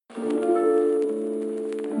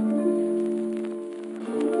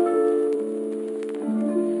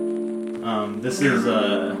This is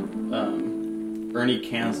Ernie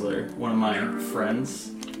Kanzler, one of my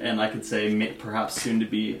friends, and I could say perhaps soon to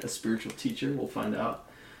be a spiritual teacher. We'll find out.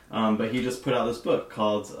 But he just put out this book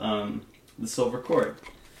called The Silver Cord.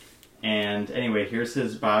 And anyway, here's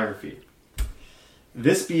his biography.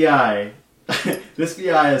 This BI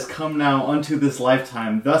has come now unto this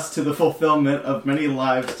lifetime, thus to the fulfillment of many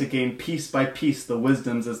lives, to gain piece by piece the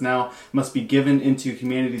wisdoms as now must be given into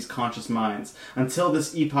humanity's conscious minds. Until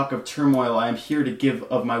this epoch of turmoil, I am here to give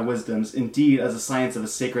of my wisdoms, indeed as a science of a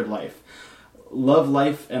sacred life. Love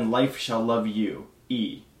life, and life shall love you.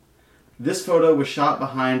 E. This photo was shot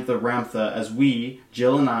behind the Ramtha as we,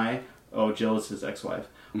 Jill and I, Jill is his ex-wife,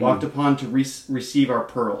 walked upon to receive our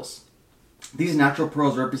pearls. These natural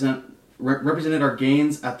pearls represented our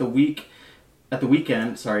gains at the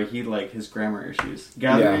weekend. Sorry, his grammar issues.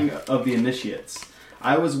 Gathering of the initiates.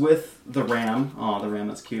 I was with the Ram. Oh, the Ram,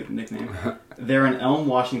 that's cute nickname. There in Elm,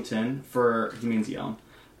 Washington he means Elm,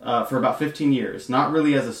 for about 15 years. Not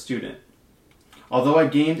really as a student. Although I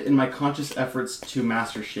gained in my conscious efforts to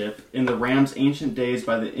mastership in the Ram's ancient days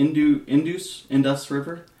by the Indus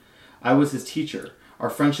River, I was his teacher. Our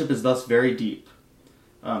friendship is thus very deep.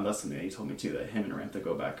 That's something that he told me too, that him and Ramtha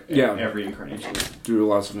go back every incarnation. Through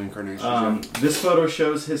lots of incarnations. This photo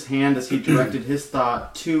shows his hand as he directed his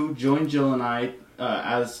thought to join Jill and I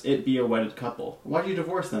as it be a wedded couple. Why'd you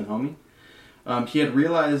divorce then, homie? He had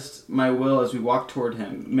realized my will as we walked toward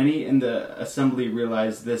him. Many in the assembly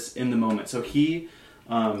realized this in the moment. So he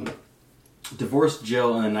divorced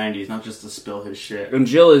Jill in the 90s, not just to spill his shit. And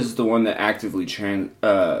Jill is the one that actively channels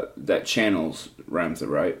Ramtha,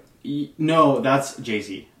 right? No, that's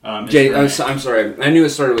Jay-Z. I'm sorry. I knew it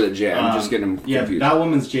started with a J. I'm just getting confused. Yeah, that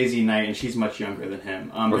woman's Jay-Z Knight, and she's much younger than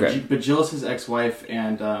him. But Jill's his ex-wife,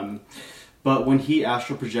 and but when he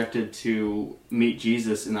astral projected to meet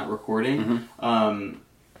Jesus in that recording,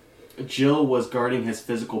 Jill was guarding his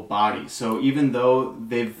physical body. So even though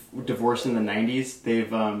they've divorced in the 90s,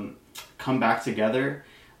 they've come back together.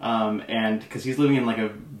 And because he's living in like a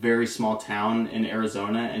very small town in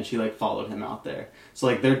Arizona, and she like followed him out there. So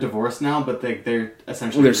like they're divorced now, but they're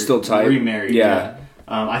essentially still tight. Remarried. Yeah.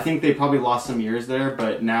 I think they probably lost some years there,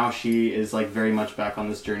 but now she is like very much back on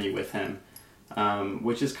this journey with him,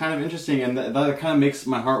 which is kind of interesting, and that kind of makes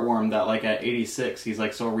my heart warm. That like at 86, he's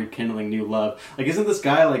like so rekindling new love. Like, isn't this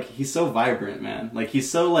guy like he's so vibrant, man? Like he's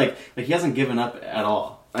so like he hasn't given up at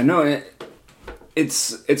all. I know it.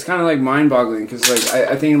 It's kind of like mind-boggling, because like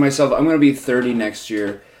I think to myself, I'm gonna be 30 next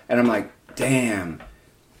year, and I'm like, damn,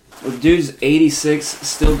 the dude's 86,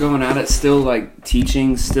 still going at it, still like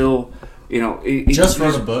teaching, still, you know, he just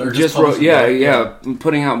wrote a book, or just wrote,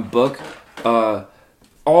 putting out a book.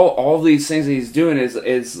 All these things that he's doing is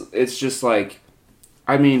it's just like,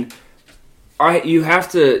 I mean, you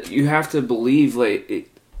have to believe like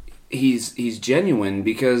he's genuine,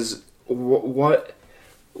 because what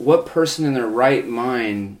person in their right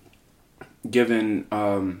mind,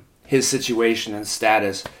 given his situation and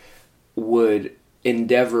status, would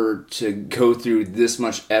endeavor to go through this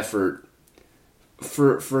much effort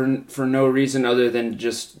for no reason other than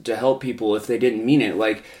just to help people if they didn't mean it?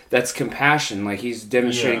 Like, that's compassion. Like, he's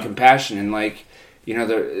demonstrating compassion, and like, you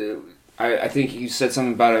know, I think you said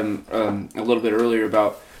something about him a little bit earlier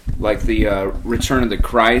about like the return of the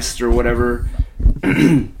Christ or whatever.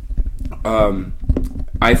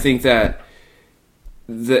 I think that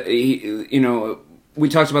we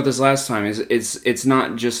talked about this last time. It's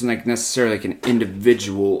not just like necessarily like an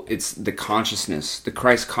individual. It's the consciousness, the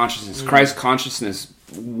Christ consciousness. Mm-hmm. Christ consciousness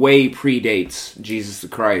way predates Jesus the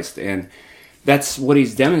Christ, and that's what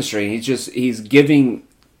he's demonstrating. He's giving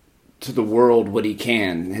to the world what he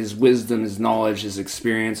can, his wisdom, his knowledge, his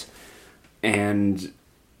experience, and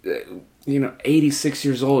 86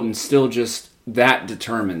 years old and still just that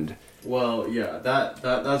determined. Well, yeah,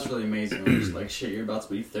 that's really amazing. When you're like, shit, you're about to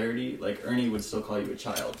be 30. Like, Ernie would still call you a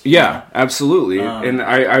child. Yeah, absolutely. And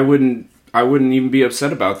I wouldn't even be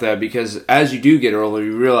upset about that, because as you do get older,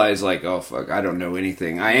 you realize, like, oh, fuck, I don't know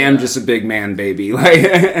anything. I am just a big man, baby. Like,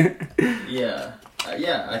 yeah,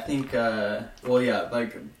 I think,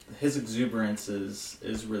 like, his exuberance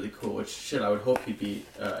is really cool, which, shit, I would hope he'd be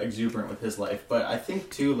exuberant with his life. But I think,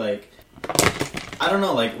 too, like, I don't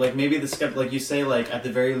know, like maybe the skeptic, like you say, like at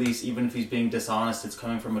the very least, even if he's being dishonest, it's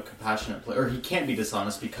coming from a compassionate place, or he can't be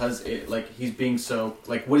dishonest because he's being so,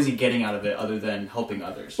 like, what is he getting out of it other than helping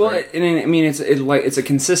others? Well, right? and I mean, it's a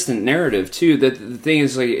consistent narrative too. That the thing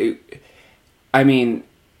is, like, I mean,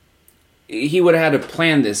 he would have had to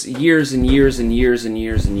plan this years and years and years and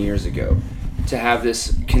years and years ago to have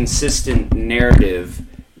this consistent narrative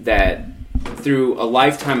that through a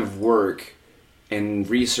lifetime of work and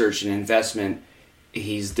research and investment,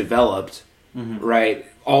 he's developed, right?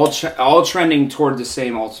 All trending toward the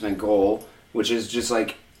same ultimate goal, which is just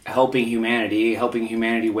like helping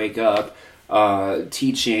humanity wake up,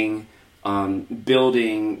 teaching,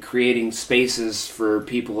 building, creating spaces for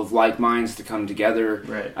people of like minds to come together.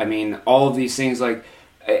 Right. I mean, all of these things, like,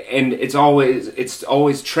 and it's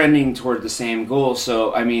always trending toward the same goal.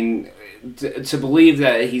 So, I mean, to believe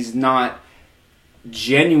that he's not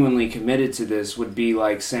genuinely committed to this would be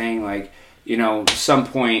like saying, like, you know, some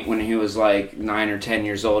point when he was like 9 or 10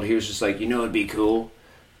 years old, he was just like, you know, it'd be cool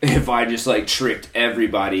if I just like tricked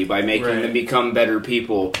everybody by making them become better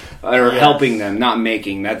people, or helping them, not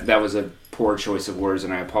making, that was a poor choice of words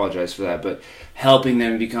and I apologize for that, but helping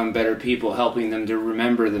them become better people, helping them to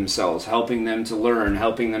remember themselves, helping them to learn,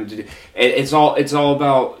 helping them to do, it's all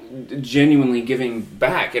about genuinely giving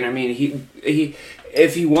back. And I mean, he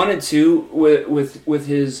if he wanted to, with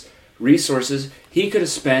his resources, he could have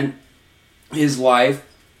spent his life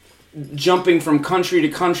jumping from country to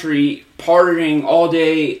country, partying all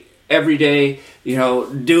day, every day, you know,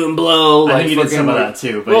 doing blow. I think he did some of that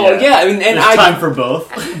too. But I mean, and there's time for both.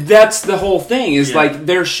 That's the whole thing. Is like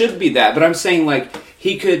there should be that, but I'm saying like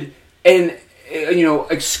he could, and you know,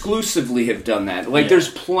 exclusively have done that. Like there's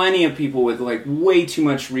plenty of people with like way too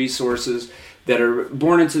much resources that are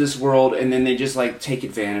born into this world, and then they just like take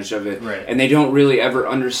advantage of it, and they don't really ever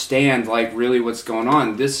understand like really what's going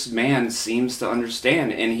on. This man seems to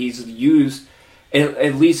understand, and he's used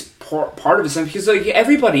at least part of his time, because like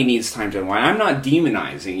everybody needs time to unwind. I'm not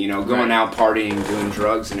demonizing, you know, going out partying, doing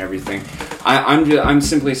drugs and everything. I'm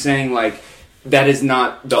simply saying like that is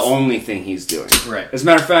not the only thing he's doing. Right. As a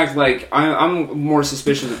matter of fact, like I'm more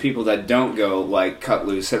suspicious of people that don't go like cut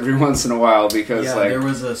loose every once in a while, because like there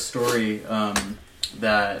was a story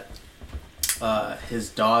that his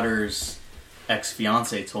daughter's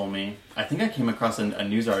ex-fiance told me. I think I came across a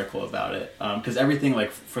news article about it, because everything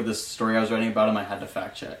like for this story I was writing about him, I had to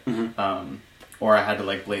fact check, or I had to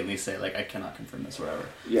like blatantly say like I cannot confirm this or whatever.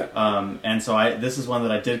 Yeah. And so this is one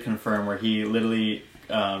that I did confirm, where he literally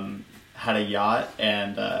had a yacht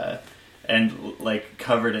and like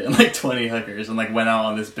covered it in like 20 hookers and like went out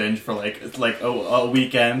on this binge for like a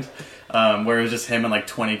weekend, where it was just him and like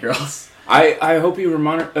 20 girls. I hope he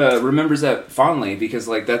remembers that fondly, because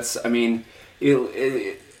like that's, I mean,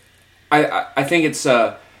 I think it's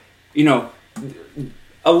you know,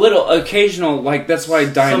 a little occasional, like that's why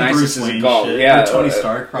Dionysus is a god. Yeah, Tony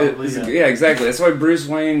Stark probably. Yeah, exactly. That's why Dionysus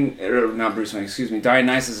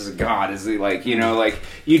is a god. Is like, you know, like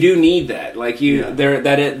you do need that. Like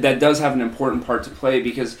that does have an important part to play,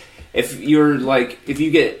 because if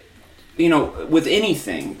you get, you know, with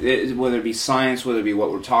anything, whether it be science, whether it be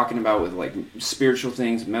what we're talking about with like spiritual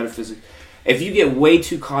things, metaphysics, if you get way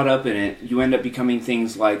too caught up in it, you end up becoming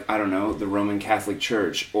things like, I don't know, the Roman Catholic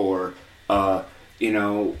Church, or you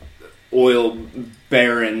know, oil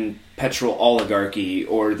baron, petrol oligarchy,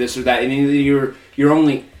 or this or that, and you're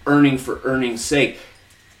only earning for earning's sake.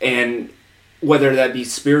 And whether that be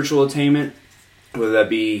spiritual attainment, whether that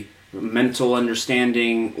be mental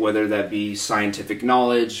understanding, whether that be scientific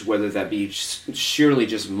knowledge, whether that be surely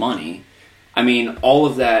just money, I mean, all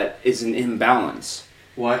of that is an imbalance.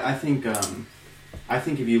 Well, I think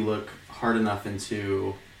if you look hard enough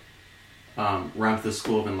into the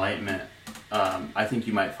School of Enlightenment, I think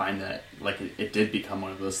you might find that like it did become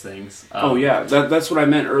one of those things. That's what I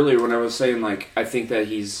meant earlier when I was saying like I think that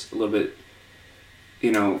he's a little bit,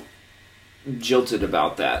 you know, jilted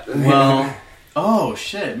about that. Well, oh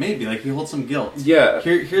shit, maybe like he holds some guilt. Yeah.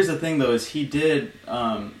 Here's the thing though, is he did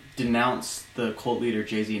denounce the cult leader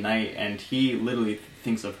Jay-Z Knight, and he literally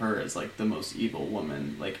thinks of her as like the most evil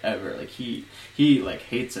woman like ever. Like he like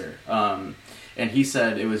hates her. And he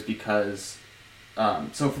said it was because.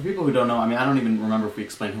 So for people who don't know, I mean, I don't even remember if we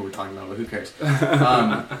explained who we're talking about, but who cares?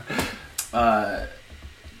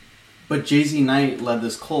 But Jay-Z Knight led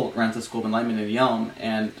this cult, ran the School of Enlightenment in Yelm,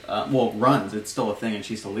 and, runs, it's still a thing, and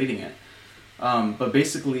she's still leading it. But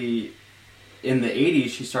basically, in the 80s,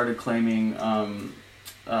 she started claiming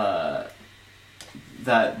that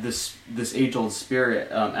this age-old spirit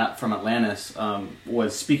from Atlantis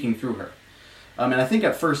was speaking through her. And I think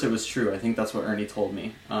at first it was true. I think that's what Ernie told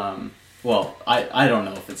me. Well, I don't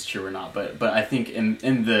know if it's true or not, but I think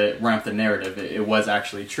in the Ramtha narrative, it was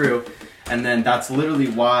actually true. And then that's literally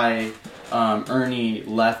why Ernie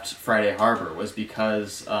left Friday Harbor, was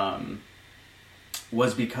because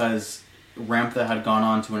Ramtha had gone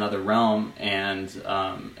on to another realm, and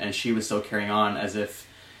she was still carrying on as if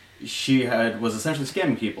she was essentially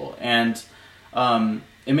scamming people. And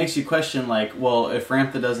it makes you question, like, well, if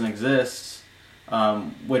Ramtha doesn't exist,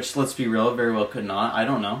 which, let's be real, very well could not. I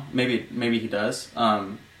don't know. Maybe he does.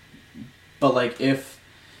 But like if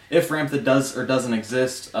Ramtha does or doesn't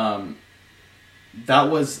exist, that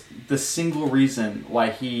was the single reason why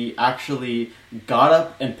he actually got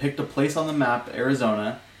up and picked a place on the map,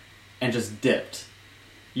 Arizona, and just dipped.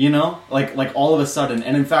 You know, like all of a sudden.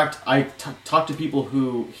 And in fact, I talked to people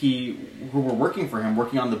who were working for him,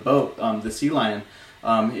 working on the boat, the Sea Lion,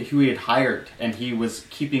 who he had hired, and he was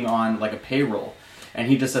keeping on like a payroll. And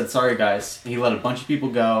he just said, "Sorry, guys." And he let a bunch of people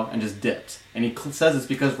go and just dipped. And he says it's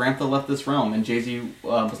because Ramtha left this realm, and Jay-Z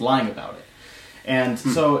was lying about it. And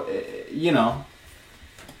so, you know.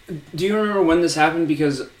 Do you remember when this happened?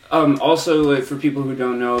 Because also, like, for people who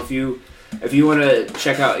don't know, if you want to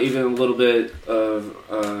check out even a little bit of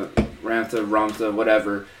Ramtha,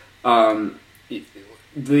 whatever,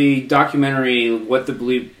 the documentary "What the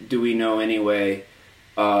Bleep Do We Know Anyway?"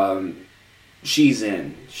 She's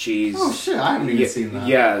in. Oh shit! I haven't even seen that.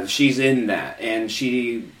 Yeah, she's in that, and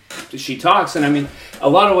she talks, and I mean, a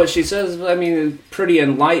lot of what she says, I mean, is pretty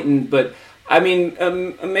enlightened, but. I mean,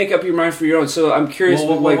 make up your mind for your own. So I'm curious.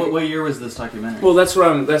 Well, what year was this documentary? Well, that's what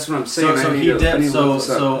I'm saying. So he did. So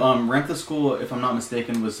Ramtha School, if I'm not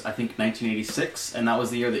mistaken, was I think 1986, and that was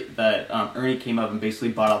the year that Ernie came up and basically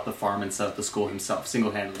bought out the farm and set up the school himself,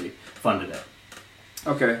 single-handedly funded it.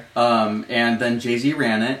 Okay. And then Jay-Z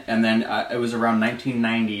ran it, and then it was around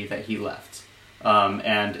 1990 that he left.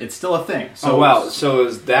 And it's still a thing. So wow. So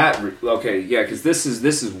is that okay? Yeah, because this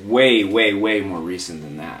is way more recent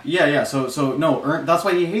than that. Yeah. So no, that's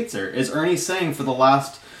why he hates her. Is Ernie saying for the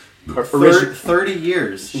last 30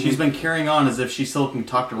 years she's been carrying on as if she still can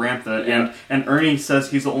talk to Ramtha, and Ernie says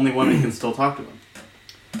he's the only one who can still talk to him.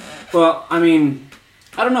 Well, I mean,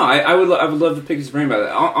 I don't know. I would love to pick his brain about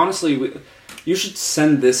that. Honestly, you should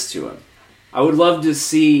send this to him. I would love to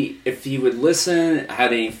see if he would listen,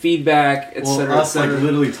 had any feedback, etc. Well, us like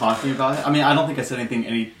literally talking about it. I mean, I don't think I said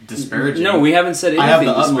any disparaging. No, we haven't said anything. I have the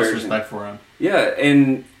disparaging. utmost respect for him. Yeah,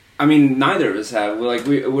 and I mean, neither of us have.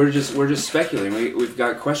 We're just speculating. We've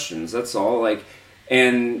got questions. That's all. Like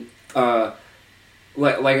I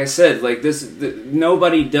said, like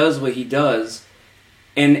nobody does what he does,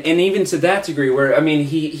 and even to that degree, where I mean,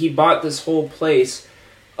 he bought this whole place.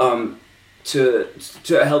 To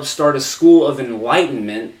help start a school of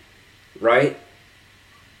enlightenment, right?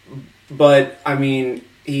 But I mean,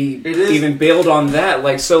 he even bailed on that.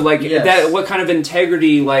 Like, so, like that. What kind of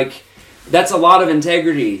integrity? Like, that's a lot of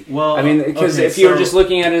integrity. Well, I mean, because if you were just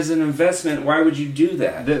looking at it as an investment, why would you do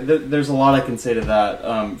that? There's a lot I can say to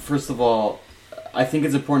that. First of all, I think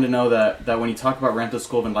it's important to know that when you talk about Ramtha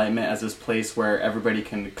School of Enlightenment as this place where everybody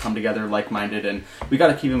can come together like-minded, and we got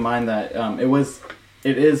to keep in mind that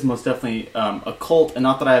it is most definitely a cult, and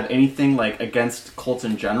not that I have anything like against cults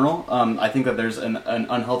in general. I think that there's an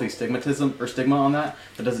unhealthy stigma on that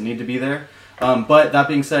doesn't need to be there. But that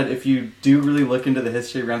being said, if you do really look into the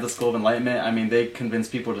history of Ramtha School of Enlightenment, I mean, they convince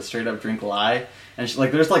people to straight up drink lye, and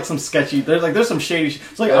there's like some sketchy, there's some shady.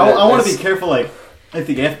 It's like I want to be careful, like if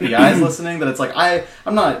the FBI is listening, that it's like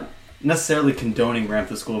I'm not necessarily condoning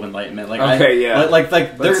Ramtha School of Enlightenment.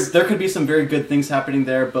 There could be some very good things happening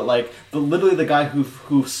there, but literally the guy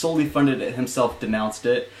who solely funded it himself denounced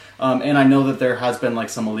it, and I know that there has been like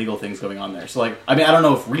some illegal things going on there. So I don't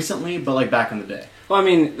know if recently, but like back in the day. Well, I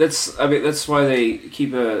mean that's why they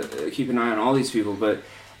keep an eye on all these people. But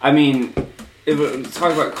I mean, if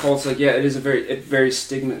talk about cults, it is a very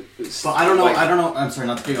stigma. But I don't know. I'm sorry,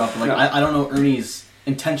 not to pick off, but I don't know Ernie's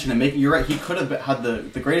intention in making. You're right. He could have had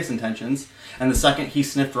the greatest intentions, and the second he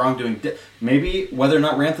sniffed wrongdoing, maybe whether or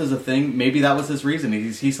not Ramtha's a thing, maybe that was his reason.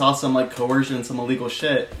 He saw some like coercion, some illegal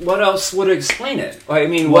shit. What else would explain it? I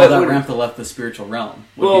mean, Ramtha left the spiritual realm.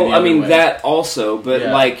 Well, I mean that also, but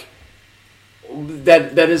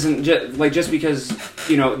that isn't just because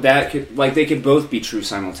that could they could both be true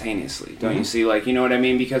simultaneously. Don't you see? You know what I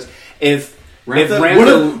mean? Because if what if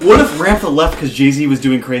Ramtha left because Jay-Z was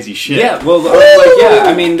doing crazy shit? Yeah, well,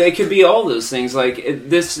 I mean, they could be all those things.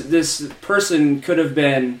 This person could have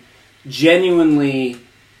been genuinely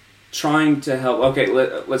trying to help. Okay,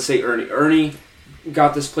 let's say Ernie. Ernie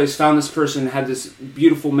got this place, found this person, had this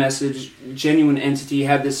beautiful message, genuine entity,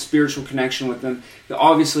 had this spiritual connection with them.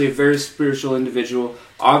 Obviously, a very spiritual individual.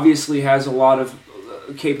 Obviously, has a lot of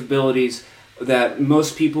capabilities that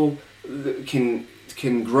most people can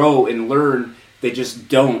grow and learn. They just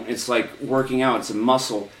don't. It's like working out. It's a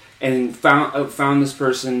muscle. And found this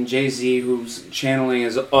person, Jay-Z, who's channeling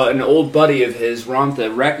as an old buddy of his,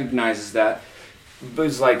 Ramtha, recognizes that. But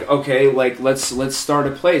it's like, okay, let's start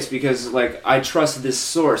a place because I trust this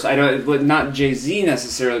source. I don't, but not Jay-Z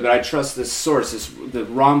necessarily, but I trust this source, the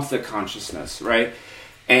Ramtha consciousness, right?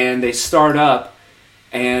 And they start up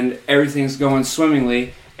and everything's going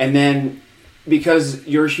swimmingly, and then because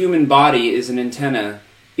your human body is an antenna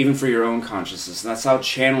even for your own consciousness, and that's how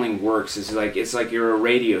channeling works. It's like you're a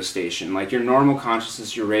radio station. Like your normal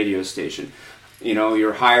consciousness, your radio station. You know,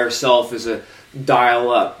 your higher self is a dial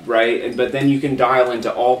up, right? But then you can dial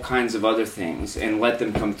into all kinds of other things and let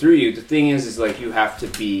them come through you. The thing is like you have to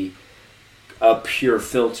be a pure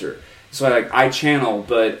filter. So like I channel,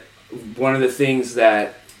 but one of the things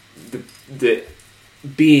that the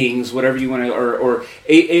beings, whatever you want to, or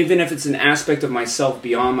even if it's an aspect of myself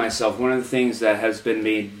beyond myself, one of the things that has been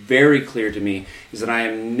made very clear to me is that I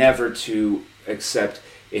am never to accept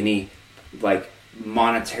any like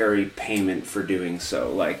monetary payment for doing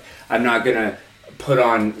so. Like I'm not gonna put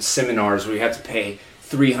on seminars where you have to pay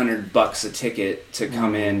 $300 a ticket to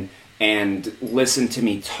come in and listen to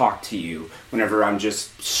me talk to you whenever I'm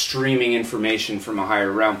just streaming information from a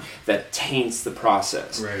higher realm that taints the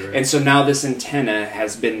process. Right. And so now this antenna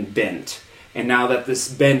has been bent. And now that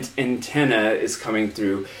this bent antenna is coming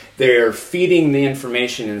through, they're feeding the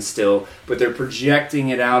information in still, but they're projecting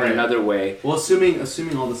it out another way. Well,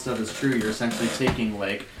 assuming all this stuff is true, you're essentially taking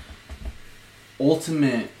like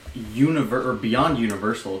ultimate or beyond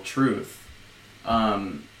universal truth,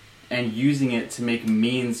 and using it to make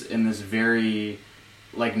means in this very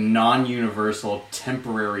like non-universal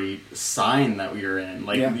temporary sign that we're in.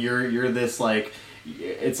 Like you're this like,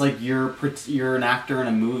 it's like you're an actor in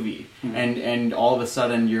a movie, and all of a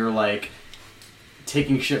sudden you're like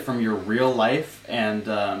taking shit from your real life and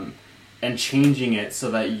changing it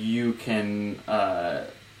so that you can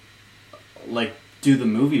like do the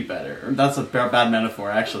movie better. That's a bad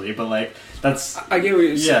metaphor actually, but like that's I get what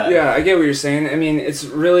you're I get what you're saying. I mean, it's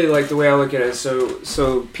really like the way I look at it.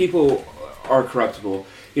 So people are corruptible.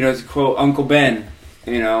 You know, to quote Uncle Ben,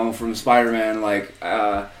 you know, from Spider-Man, like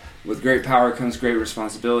with great power comes great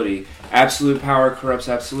responsibility. Absolute power corrupts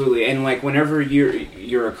absolutely. And like whenever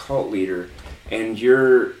you're a cult leader and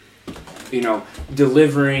you're, you know,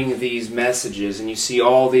 delivering these messages and you see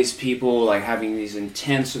all these people like having these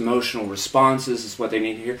intense emotional responses is what they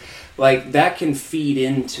need to hear, like that can feed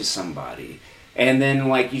into somebody. And then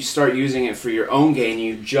like you start using it for your own gain,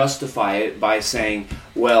 you justify it by saying,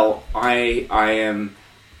 well, I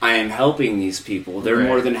am helping these people. They're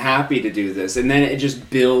more than happy to do this. And then it just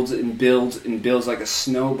builds and builds and builds like a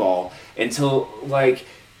snowball until like,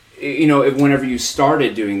 you know, whenever you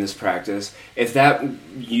started doing this practice, if that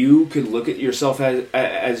you could look at yourself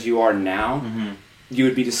as you are now, you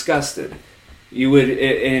would be disgusted. You would,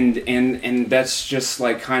 and that's just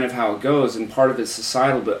like kind of how it goes. And part of it's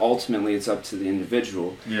societal, but ultimately it's up to the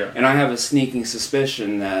individual. Yeah. And I have a sneaking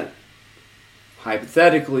suspicion that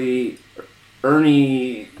hypothetically,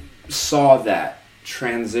 Ernie saw that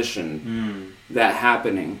transition, that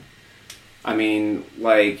happening. I mean,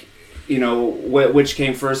 like, you know, which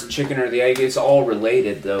came first, the chicken or the egg? It's all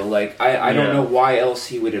related, though. Like, I don't know why else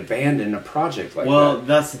he would abandon a project like that. Well,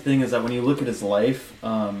 that's the thing, is that when you look at his life,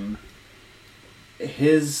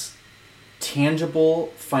 his tangible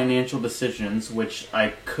financial decisions, which I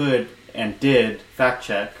could and did fact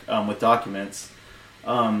check with documents,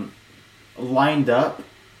 lined up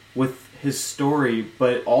with his story,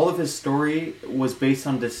 but all of his story was based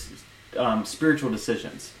on spiritual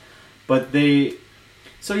decisions. But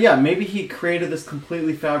so yeah, maybe he created this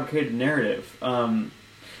completely fabricated narrative.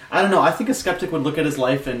 I don't know. I think a skeptic would look at his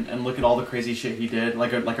life and look at all the crazy shit he did,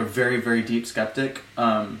 like a very, very deep skeptic,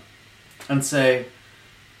 and say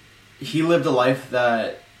he lived a life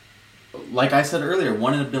that, like I said earlier,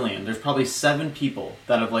 1 in a billion. There's probably 7 people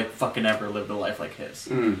that have like fucking ever lived a life like his.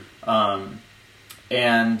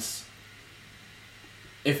 And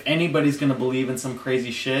if anybody's gonna believe in some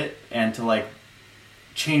crazy shit and to like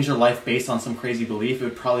change their life based on some crazy belief, it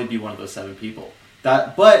would probably be one of those 7 people.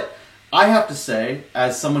 But I have to say,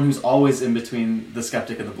 as someone who's always in between the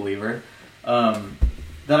skeptic and the believer, that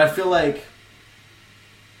I feel like,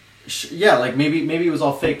 like maybe it was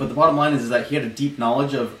all fake, but the bottom line is that he had a deep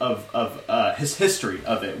knowledge of his history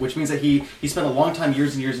of it, which means that he spent a long time,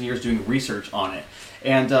 years and years and years, doing research on it.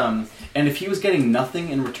 And if he was getting nothing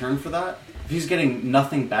in return for that, if he was getting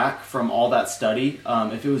nothing back from all that study,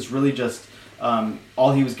 if it was really just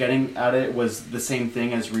all he was getting at it was the same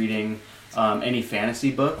thing as reading any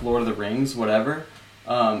fantasy book, Lord of the Rings, whatever,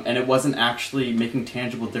 and it wasn't actually making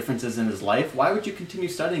tangible differences in his life, why would you continue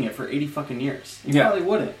studying it for 80 fucking years? You probably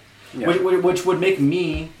wouldn't. Yeah. Which would make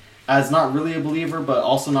me, as not really a believer, but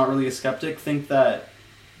also not really a skeptic, think that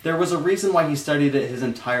there was a reason why he studied it his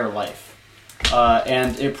entire life.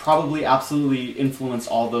 And it probably absolutely influenced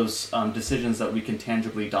all those decisions that we can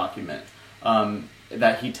tangibly document,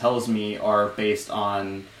 that he tells me are based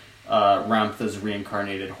on Ramtha's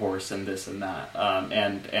reincarnated horse and this and that,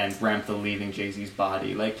 and Ramtha leaving Jay-Z's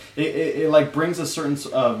body. Like it like brings a certain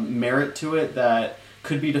merit to it that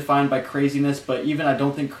could be defined by craziness, but even I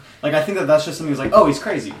don't think, like, I think that that's just something that's like, oh, he's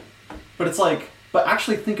crazy, but it's like, but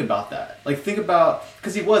actually think about that. Like, think about,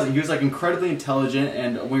 because he was like incredibly intelligent,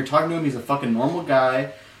 and when you're talking to him, he's a fucking normal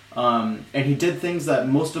guy, and he did things that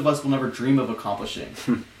most of us will never dream of accomplishing.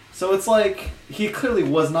 So it's like, he clearly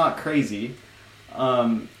was not crazy.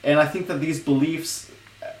 And I think that these beliefs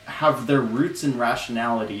have their roots in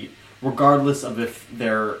rationality, regardless of if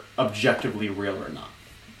they're objectively real or not.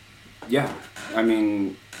 Yeah, I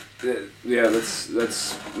mean, yeah,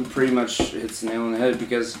 that's pretty much hits the nail on the head,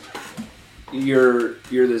 because you're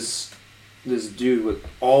this dude with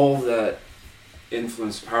all that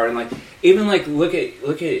influence, power, and like, even like look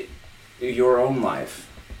at your own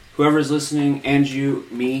life. Whoever's listening, and you,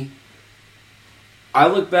 me. I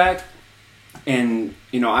look back. And,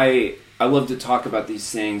 you know, I love to talk about these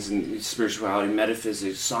things, and spirituality,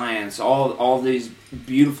 metaphysics, science, all these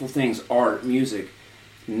beautiful things, art, music,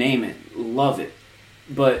 name it, love it.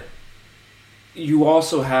 But you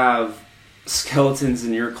also have skeletons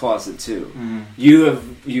in your closet too. Mm.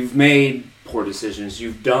 You've made poor decisions.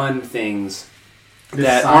 You've done things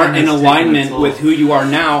that aren't in alignment with who you are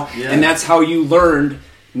now, and that's how you learned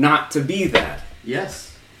not to be that. Yes.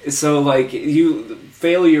 So, like,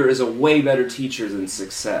 failure is a way better teacher than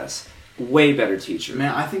success. Way better teacher.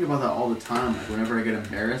 Man, I think about that all the time. Like, whenever I get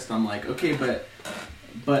embarrassed, I'm like, okay, but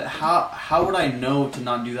how would I know to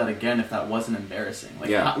not do that again if that wasn't embarrassing?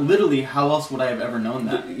 Like, literally, how else would I have ever known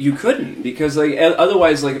that? You couldn't, because like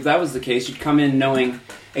otherwise, like, if that was the case, you'd come in knowing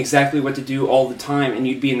exactly what to do all the time, and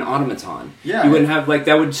you'd be an automaton. Yeah. You wouldn't have, like,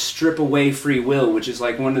 that would strip away free will, which is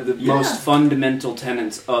like one of the most fundamental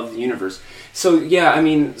tenets of the universe. So yeah, I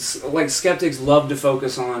mean, like, skeptics love to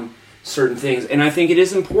focus on certain things, and I think it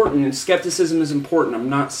is important, and skepticism is important. I'm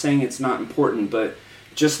not saying it's not important, but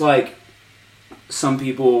just like some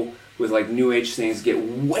people with, like, New Age things get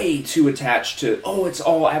way too attached to, oh, it's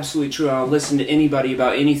all absolutely true, I'll listen to anybody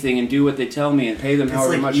about anything and do what they tell me and pay them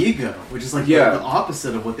however much. It's like ego, which is like the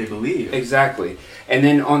opposite of what they believe. Exactly. And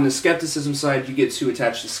then on the skepticism side, you get too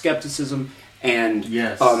attached to skepticism, and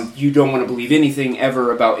you don't want to believe anything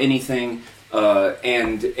ever about anything,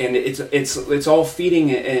 and it's all feeding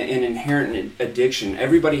an inherent addiction.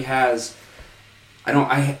 Everybody has...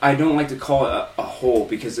 I don't like to call it a hole,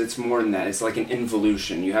 because it's more than that. It's like an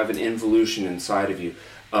involution. You have an involution inside of you,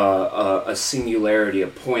 a singularity, a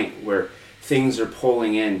point where things are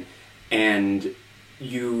pulling in, and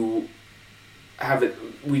you have it.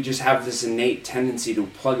 We just have this innate tendency to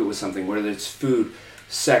plug it with something, whether it's food,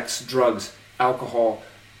 sex, drugs, alcohol,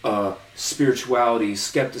 spirituality,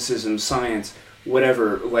 skepticism, science,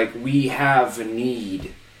 whatever. Like, we have a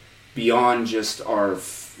need beyond just our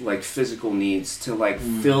like physical needs to like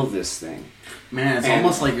fill this thing. Man, it's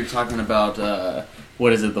almost like you're talking about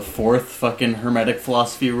what is it? The fourth fucking Hermetic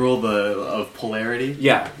philosophy rule, of polarity.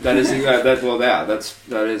 Yeah, that is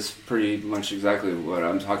that is pretty much exactly what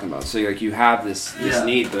I'm talking about. So like you have this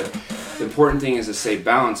need, but the important thing is to stay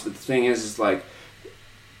balanced. But the thing is like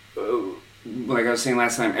I was saying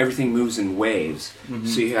last time, everything moves in waves. Mm-hmm.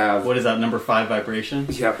 So you have... What is that, number 5 vibration?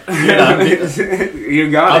 Yep. You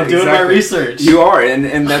got it. I'm doing my research. You are,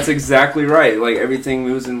 and that's exactly right. Like, everything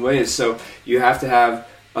moves in waves. So you have to have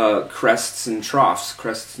crests and troughs.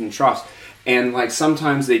 And, like,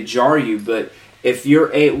 sometimes they jar you, but if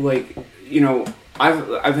you're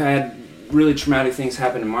I've had really traumatic things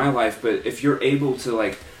happen in my life, but if you're able to,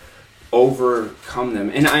 like, overcome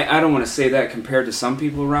them, and I don't want to say that compared to some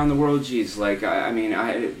people around the world. Geez, like I mean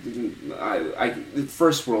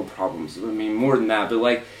first world problems. I mean more than that, but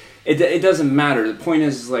like it doesn't matter. The point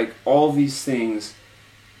is like all these things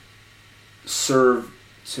serve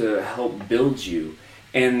to help build you,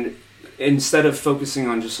 and instead of focusing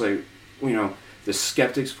on just like the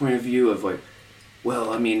skeptic's point of view of like,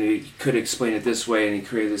 well, I mean he could explain it this way and he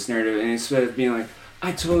created this narrative, and instead of being like,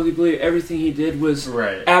 I totally believe everything he did was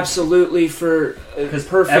absolutely perfect.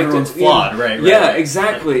 Everyone's flawed, right? Yeah,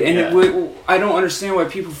 exactly. And I don't understand why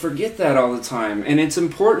people forget that all the time. And it's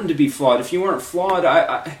important to be flawed. If you weren't flawed,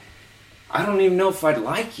 I don't even know if I'd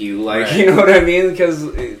like you. Like, you know what I mean? Because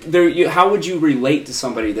how would you relate to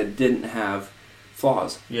somebody that didn't have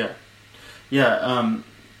flaws? Yeah. And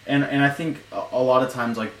I think a lot of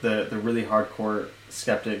times, like the really hardcore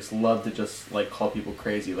skeptics love to just like call people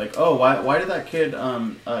crazy. Like, oh, why did that kid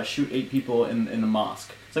shoot 8 people in the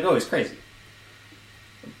mosque? It's like, oh, he's crazy.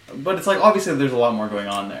 But it's like obviously there's a lot more going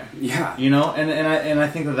on there. Yeah. And I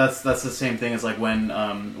think that's the same thing as like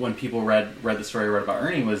when people read the story I read about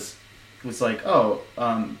Ernie was was like, oh,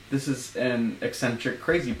 this is an eccentric,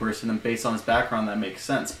 crazy person, and based on his background, that makes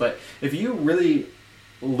sense. But if you really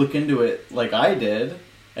look into it like I did,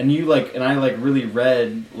 and I really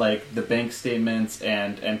read like the bank statements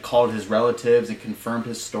and called his relatives and confirmed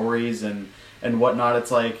his stories and whatnot,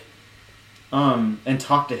 it's like, and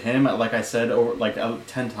talked to him, like I said, over like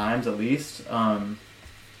 10 times at least.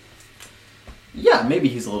 Yeah, maybe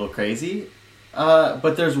he's a little crazy.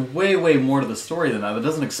 But there's way, way more to the story than that. That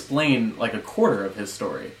doesn't explain like a quarter of his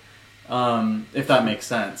story, if that makes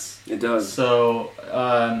sense. It does. So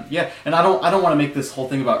yeah, and I don't want to make this whole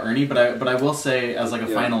thing about Ernie, but I will say as like a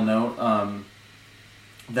final note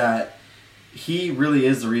that he really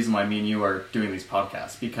is the reason why me and you are doing these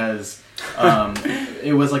podcasts, because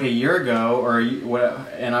it was like a year ago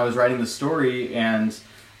and I was writing the story, and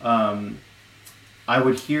I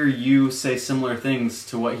would hear you say similar things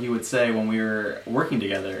to what he would say when we were working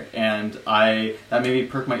together, and that made me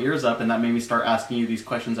perk my ears up, and that made me start asking you these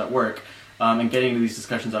questions at work, and getting into these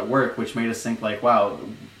discussions at work, which made us think like, wow,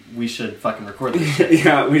 we should fucking record this shit.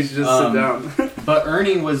 Yeah, we should just sit down. But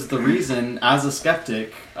Ernie was the reason, as a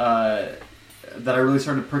skeptic, that I really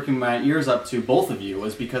started perking my ears up to both of you,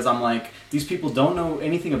 was because I'm like, these people don't know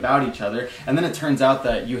anything about each other, and then it turns out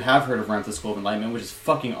that you have heard of Ramtha School of Enlightenment, which is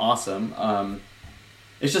fucking awesome.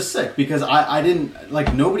 It's just sick, because I didn't,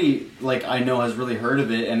 like, nobody, like, I know has really heard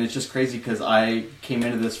of it, and it's just crazy because I came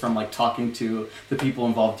into this from, like, talking to the people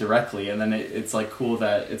involved directly, and then it's, like, cool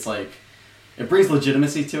that it's, like, it brings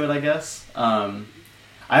legitimacy to it, I guess. I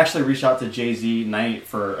actually reached out to Jay-Z Knight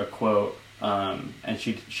for a quote, and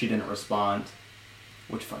she didn't respond,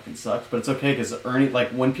 which fucking sucks, but it's okay, because Ernie, like,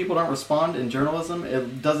 when people don't respond in journalism,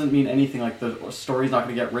 it doesn't mean anything. Like, the story's not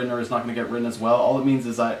going to get written, or it's not going to get written as well. All it means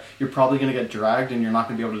is that you're probably going to get dragged, and you're not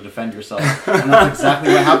going to be able to defend yourself. And that's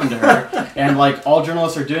exactly what happened to her. And, like, all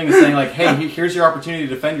journalists are doing is saying, like, hey, here's your opportunity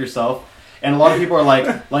to defend yourself. And a lot of people are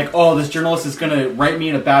like, oh, this journalist is going to write me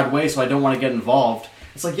in a bad way, so I don't want to get involved.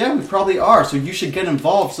 It's like, yeah, we probably are, so you should get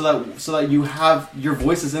involved so that you have your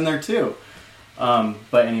voices in there too.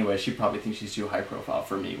 But anyway, she probably thinks she's too high profile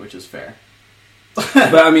for me, which is fair.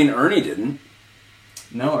 But I mean, Ernie didn't.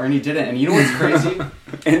 No, Ernie didn't. And you know what's crazy?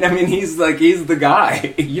 And I mean, he's the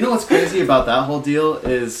guy. You know what's crazy about that whole deal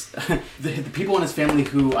is the people in his family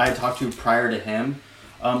who I had talked to prior to him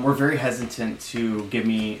were very hesitant to give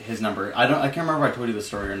me his number. I can't remember if I told you the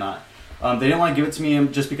story or not. They didn't want to give it to me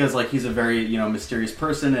just because, like, he's a very, mysterious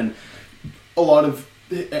person, and a lot of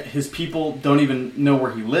his people don't even know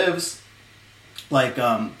where he lives. Like,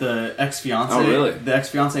 the ex-fiance. Oh, really? The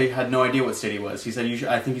ex-fiance had no idea what state he was. He said,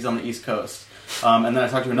 I think he's on the East Coast. And then I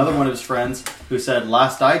talked to another one of his friends who said,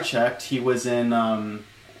 last I checked, he was in,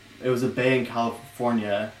 it was a bay in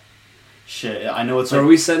California. Shit, I know it's So are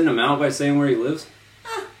we setting him out by saying where he lives?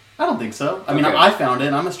 I don't think so. I mean, I found it,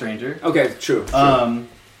 and I'm a stranger. Okay, true.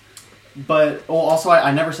 But, also,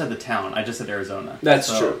 I never said the town. I just said Arizona.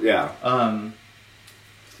 That's true, yeah.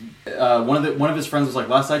 One of his friends was like,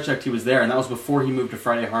 last I checked, he was there, and that was before he moved to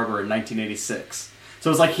Friday Harbor in 1986. So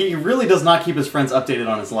it's like he really does not keep his friends updated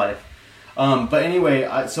on his life. But anyway,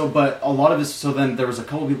 so then there was a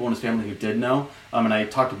couple people in his family who did know, and I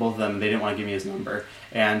talked to both of them, and they didn't want to give me his number.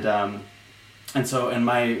 And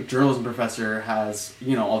my journalism professor has,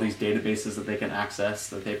 all these databases that they can access,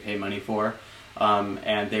 that they pay money for.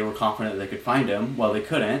 And they were confident that they could find him. Well, they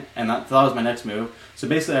couldn't, and that was my next move. So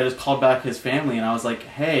basically, I just called back his family, and I was like,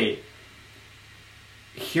 hey,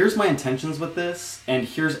 here's my intentions with this, and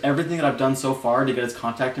here's everything that I've done so far to get his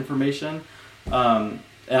contact information, and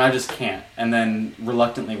I just can't. And then,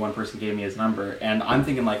 reluctantly, one person gave me his number, and I'm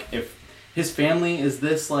thinking, like, if his family is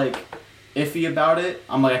this, like, iffy about it,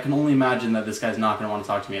 I'm like, I can only imagine that this guy's not going to want to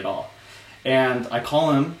talk to me at all. And I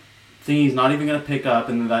call him, thinking he's not even going to pick up,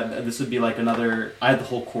 and that this would be like another... I had the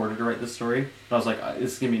whole quarter to write this story, but I was like,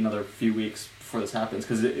 this is going to be another few weeks before this happens,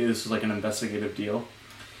 because this was like an investigative deal.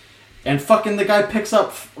 And fucking the guy picks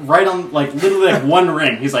up right on, like, literally like one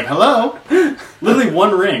ring. He's like, hello? Literally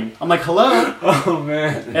one ring. I'm like, hello? Oh,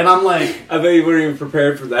 man. And I'm like... I bet you weren't even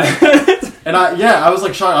prepared for that. And I was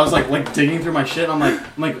like shocked. I was like digging through my shit, and I'm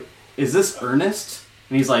like, is this Ernest?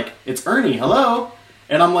 And he's like, it's Ernie, hello?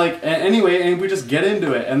 And I'm like, anyway, and we just get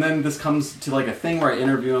into it. And then this comes to, like, a thing where I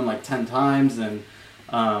interview him, like, 10 times. And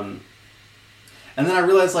then I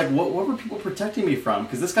realized, like, what were people protecting me from?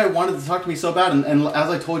 Because this guy wanted to talk to me so bad. And as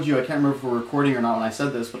I told you, I can't remember if we're recording or not when I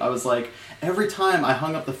said this, but I was like, every time I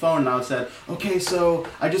hung up the phone and I said, okay, so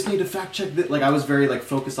I just need to fact check this. Like, I was very, like,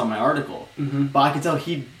 focused on my article. Mm-hmm. But I could tell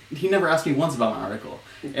he never asked me once about my article.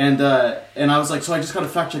 And I was like, so I just got to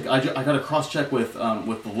fact check. I got to cross check with the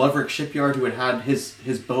Loverick Shipyard, who had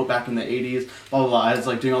his boat back in the 80s. Blah blah blah. I was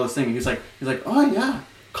like doing all this thing. And he's like, oh yeah,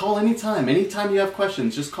 call anytime you have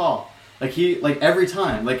questions, just call. Like every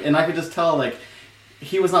time, and I could just tell,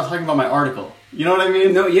 he was not talking about my article. You know what I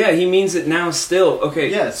mean? No, yeah, he means it now still. Okay,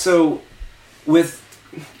 yes. So with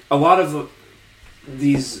a lot of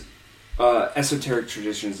these esoteric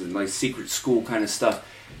traditions and secret school kind of stuff,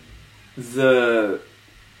 the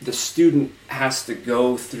student has to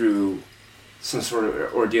go through some sort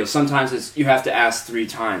of ordeal. Sometimes it's you have to ask 3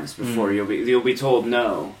 times before you'll be told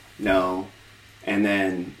no, and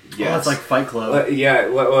then yes. Oh, it's like Fight Club.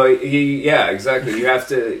 Yeah, exactly. You have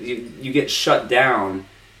to you get shut down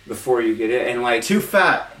before you get in, and too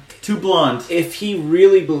fat, too blonde. If he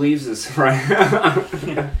really believes this, right?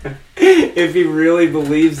 If he really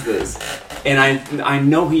believes this, and I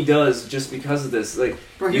know he does, just because of this,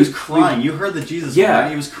 bro, he was crying. You heard the Jesus one, right?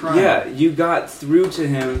 He was crying. Yeah, you got through to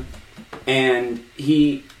him, and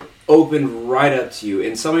he opened right up to you.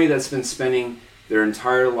 And somebody that's been spending their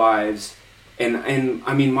entire lives, and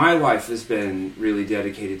I mean, my life has been really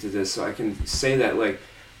dedicated to this, so I can say that,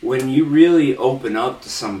 when you really open up to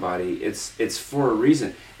somebody, it's for a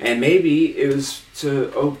reason. And maybe it was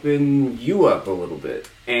to open you up a little bit.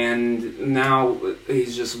 And now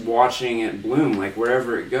he's just watching it bloom,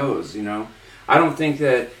 wherever it goes, I don't think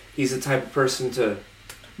that he's the type of person to...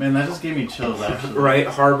 Man, that just gave me chills, actually. Right?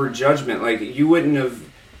 Harbor judgment. You wouldn't have...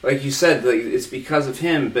 Like you said, it's because of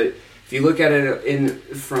him. But if you look at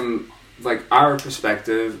it from our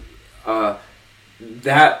perspective...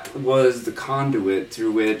 that was the conduit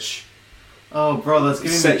through which... Oh, bro, that's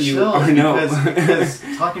giving me chills. Because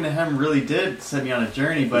talking to him really did set me on a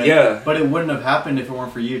journey, but it wouldn't have happened if it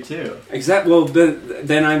weren't for you, too. Exactly. Well,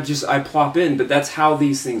 then I plop in, but that's how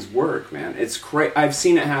these things work, man. It's crazy. I've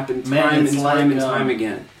seen it happen time and time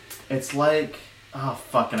again. It's oh,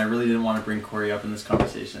 fuck, and I really didn't want to bring Corey up in this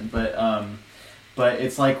conversation, but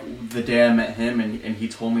it's the day I met him, and he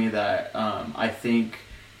told me that I think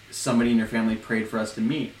somebody in your family prayed for us to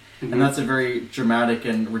meet. Mm-hmm. And that's a very dramatic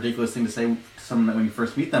and ridiculous thing to say to someone when you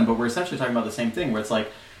first meet them, but we're essentially talking about the same thing, where it's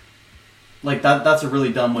that's a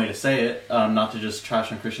really dumb way to say it, not to just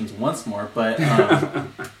trash on Christians once more, but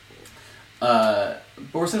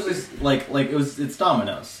we're essentially it's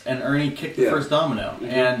dominoes, and Ernie kicked the first domino.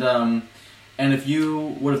 Mm-hmm. And if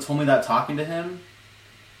you would have told me that talking to him,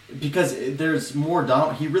 because there's more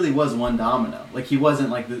he really was one domino. He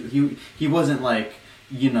wasn't he wasn't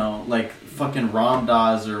fucking Ram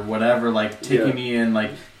Dass or whatever, taking me in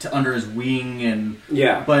to under his wing, and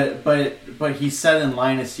but he set in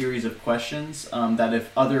line a series of questions that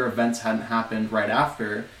if other events hadn't happened right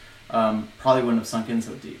after, probably wouldn't have sunk in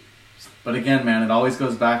so deep. But again, man, it always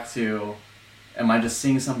goes back to, am I just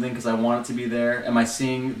seeing something because I want it to be there? Am I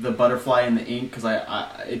seeing the butterfly in the ink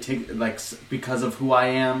because because of who I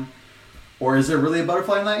am? Or is there really a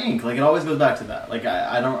butterfly in that ink? It always goes back to that.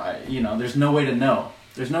 There's no way to know.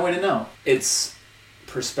 There's no way to know. It's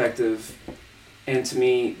perspective. And to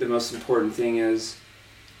me, the most important thing is,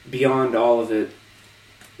 beyond all of it,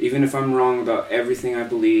 even if I'm wrong about everything I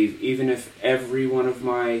believe, even if every one of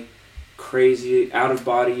my crazy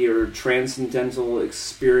out-of-body or transcendental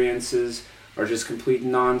experiences are just complete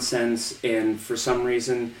nonsense, and for some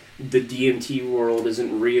reason the DMT world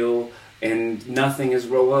isn't real, and nothing is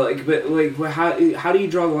real. How do you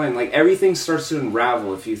draw the line? Everything starts to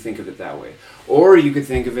unravel if you think of it that way. Or you could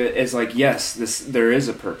think of it as yes, there is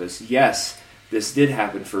a purpose. Yes, this did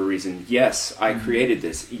happen for a reason. Yes, I created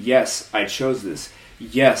this. Yes, I chose this.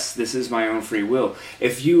 Yes, this is my own free will.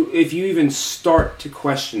 If you even start to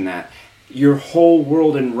question that, your whole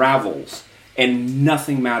world unravels and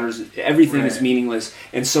nothing matters. Everything is meaningless.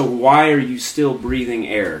 And so why are you still breathing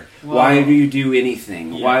air? Well, why do you do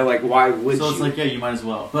anything? Yeah. Why would you? So it's you might as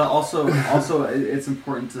well. But also it's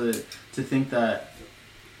important to think that,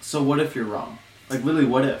 so what if you're wrong? Literally,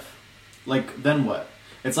 what if? Then what?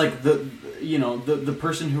 It's the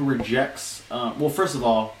person who rejects, well, first of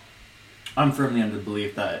all, I'm firmly under the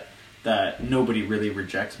belief that nobody really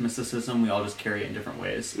rejects mysticism. We all just carry it in different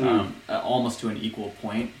ways, almost to an equal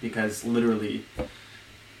point, because literally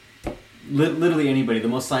anybody, the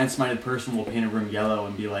most science-minded person will paint a room yellow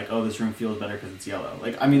and be oh, this room feels better because it's yellow.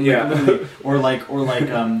 Literally, or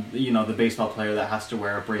the baseball player that has to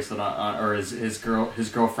wear a bracelet on or his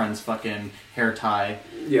girlfriend's fucking hair tie.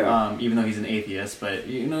 Yeah. Even though he's an atheist, but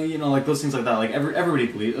those things like that. Everybody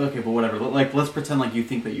believes. Okay, but whatever. Let's pretend you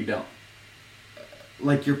think that you don't.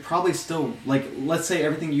 You're probably still let's say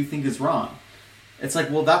everything you think is wrong. It's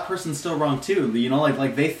well, that person's still wrong too.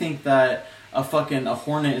 They think that a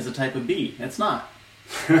hornet is a type of bee. It's not.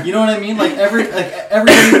 You know what I mean? Like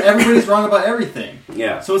everybody's wrong about everything.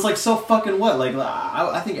 Yeah. So it's like, so fucking what? Like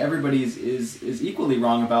I think everybody is equally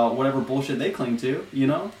wrong about whatever bullshit they cling to. You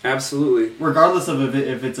know? Absolutely. Regardless of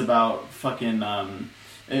if it's about fucking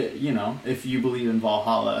you know, if you believe in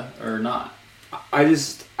Valhalla or not.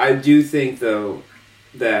 I do think though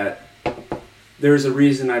that there's a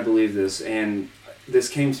reason I believe this, and this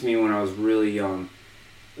came to me when I was really young.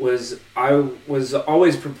 I was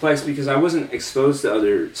always perplexed because I wasn't exposed to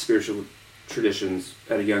other spiritual traditions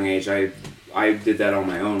at a young age. I did that on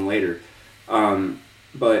my own later.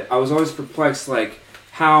 But I was always perplexed, like,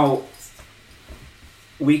 how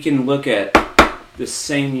we can look at the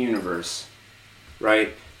same universe,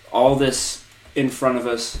 right? All this in front of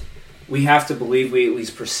us. We have to believe we at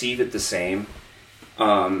least perceive it the same,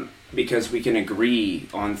 because we can agree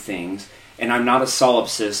on things. And I'm not a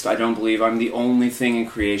solipsist. I don't believe I'm the only thing in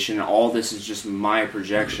creation. All this is just my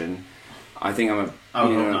projection. I think I'm I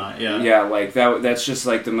would hope not, yeah. Yeah, like that's just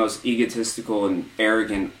like the most egotistical and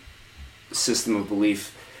arrogant system of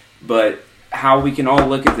belief. But how we can all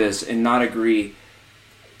look at this and not agree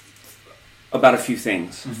about a few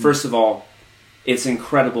things. Mm-hmm. First of all, it's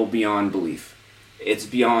incredible beyond belief. It's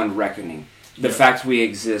beyond reckoning. The fact we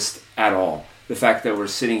exist at all. The fact that we're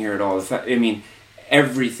sitting here at all.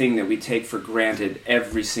 Everything that we take for granted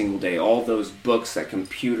every single day, all those books, that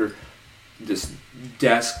computer, this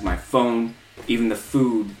desk, my phone, even the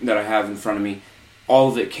food that I have in front of me, all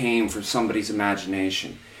of it came from somebody's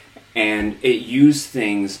imagination. And it used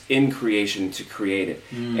things in creation to create it.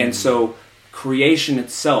 And so creation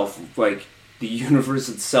itself, like the universe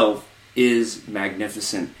itself, is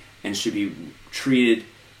magnificent and should be treated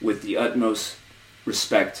with the utmost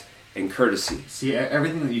respect and courtesy. See,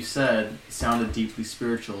 everything that you said sounded deeply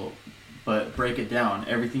spiritual, but break it down.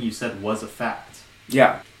 Everything you said was a fact.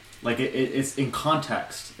 Yeah. Like, it's in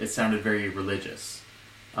context, it sounded very religious.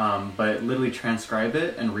 But literally transcribe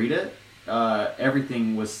it and read it,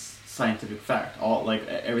 everything was scientific fact. All, like,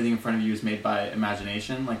 everything in front of you is made by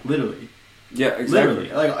imagination, like, literally. Yeah, exactly.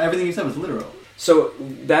 Literally. Like, everything you said was literal. So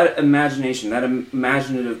that imagination, that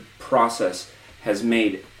imaginative process has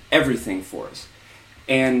made everything for us.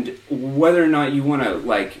 And whether or not you want to,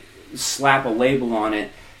 like, slap a label on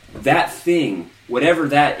it, that thing, whatever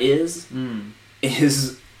that is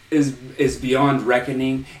beyond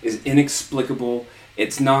reckoning, is inexplicable.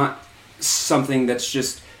 It's not something that's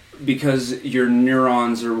just because your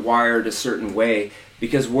neurons are wired a certain way.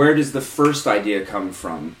 Because where does the first idea come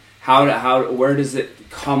from? Where does it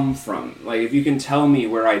come from? Like, if you can tell me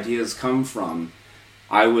where ideas come from,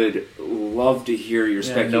 I would love to hear your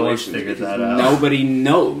speculations. No one figured because that out. Nobody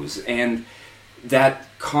knows. And that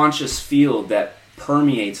conscious field that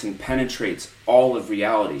permeates and penetrates all of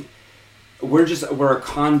reality, we're a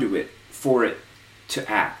conduit for it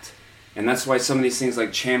to act. And that's why some of these things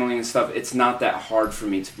like channeling and stuff, it's not that hard for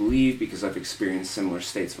me to believe because I've experienced similar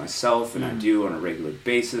states myself, and I do on a regular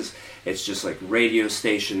basis. It's just like radio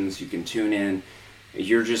stations, you can tune in,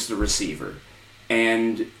 you're just the receiver.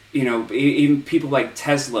 And, you know, even people like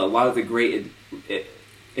Tesla, a lot of the great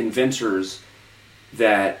inventors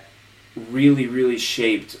that really, really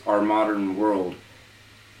shaped our modern world,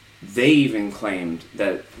 they even claimed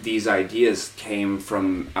that these ideas came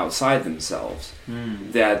from outside themselves,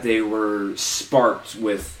 that they were sparked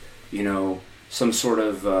with, you know, some sort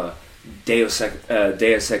of Deus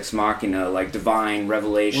Ex Machina, like divine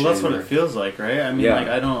revelation. Well, that's what it feels like, right? I mean,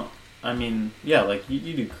 like,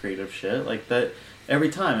 you do creative shit, like, that, every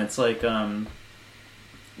time, it's like,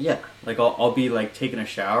 like, I'll be, like, taking a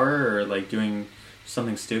shower, or, like, doing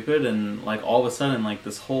something stupid, and, like, all of a sudden, like,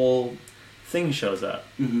 this whole thing shows up.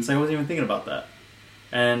 It's like, I wasn't even thinking about that.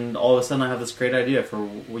 And all of a sudden I have this great idea for,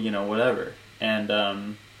 you know, whatever. And,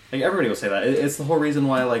 like, everybody will say that. It's the whole reason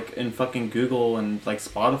why, like, in fucking Google and, like,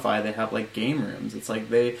 Spotify, they have, like, game rooms. It's like,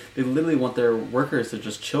 they literally want their workers to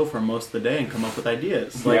just chill for most of the day and come up with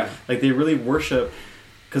ideas. Like, like, they really worship,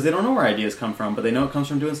 because they don't know where ideas come from, but they know it comes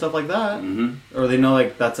from doing stuff like that. Or they know,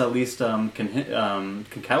 like, that's at least, can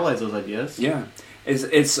catalyze those ideas. Yeah.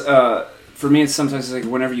 It's for me, it's sometimes like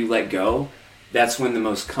whenever you let go, that's when the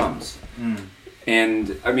most comes.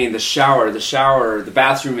 And I mean, the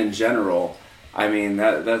bathroom in general, I mean,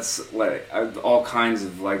 that's like all kinds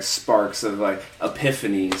of like sparks of like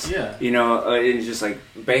epiphanies. Yeah. You know, it's just like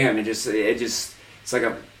bam, it's like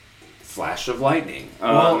a flash of lightning.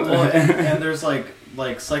 And there's like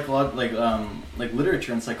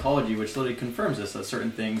literature and psychology which literally confirms this, that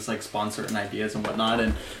certain things like spawn certain ideas and whatnot,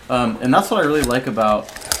 and that's what I really like about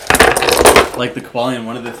like the Kabbalion.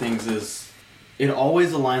 One of the things is it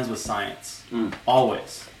always aligns with science.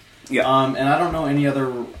 Always. Yeah. And I don't know any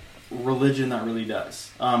other religion that really does,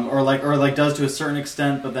 or does to a certain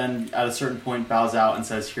extent, but then at a certain point bows out and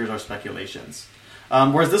says, "Here's our speculations."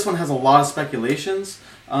 Whereas this one has a lot of speculations,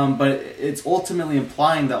 but it's ultimately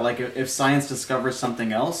implying that like if science discovers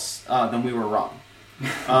something else, then we were wrong,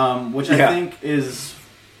 which I think is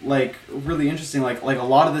like really interesting. Like a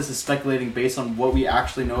lot of this is speculating based on what we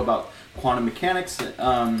actually know about quantum mechanics,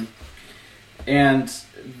 and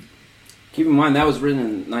keep in mind that was written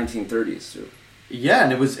in the 1930s too. Yeah,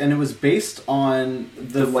 and it was based on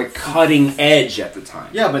the like cutting edge at the time.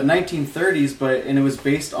 Yeah, but 1930s, and it was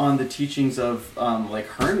based on the teachings of like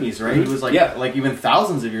Hermes, right? Mm-hmm. He was like even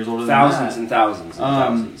thousands of years older than that. Thousands and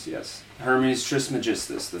thousands, yes. Hermes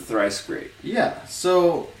Trismegistus, the thrice great. Yeah.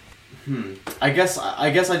 So, I guess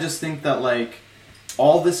I just think that like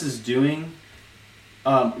all this is doing,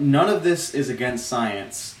 none of this is against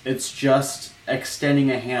science. It's just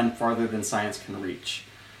extending a hand farther than science can reach.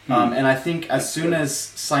 And I think as soon as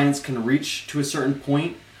science can reach to a certain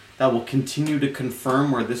point that will continue to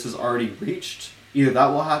confirm where this is already reached, either that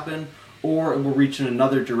will happen or it will reach in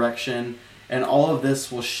another direction, and all of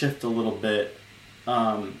this will shift a little bit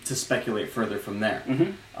to speculate further from there.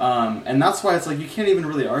 And that's why it's like you can't even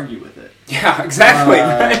really argue with it. Yeah, exactly.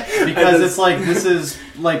 Because it's like this is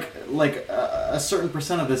like a certain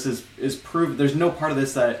percent of this is proven. There's no part of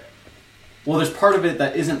this that, well, there's part of it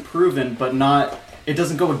that isn't proven, but not. It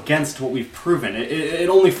doesn't go against what we've proven. It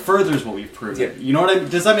only furthers what we've proven. Yeah. You know what I mean?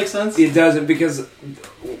 Does that make sense? It doesn't, because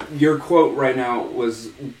your quote right now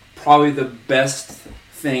was probably the best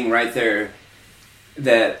thing right there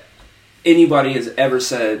that anybody has ever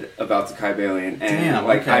said about the Kybalion. And damn,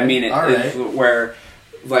 like, okay. I mean it. All right. Where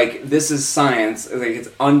like this is science, like it's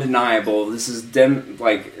undeniable. This is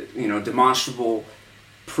demonstrable,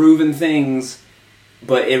 proven things.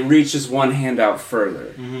 But it reaches one hand out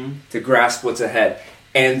further to grasp what's ahead.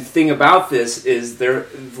 And the thing about this is they're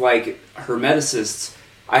like Hermeticists.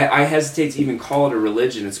 I hesitate to even call it a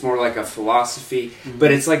religion. It's more like a philosophy,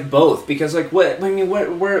 but it's like both. Because like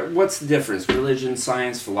what's the difference? Religion,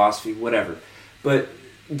 science, philosophy, whatever. But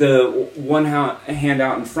the one hand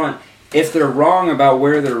out in front. If they're wrong about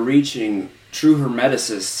where they're reaching, true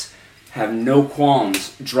Hermeticists have no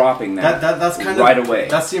qualms dropping that's kind right away.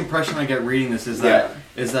 That's the impression I get reading this, is that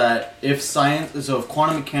if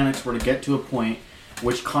quantum mechanics were to get to a point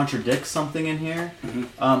which contradicts something in here,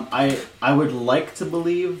 I would like to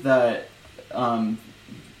believe that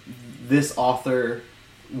this author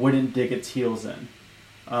wouldn't dig its heels in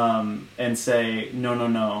and say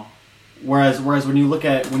no. Whereas when you look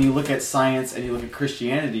at science and you look at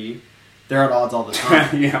Christianity, they're at odds all the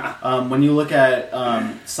time. When you look at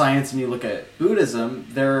science and you look at Buddhism,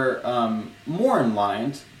 they're more in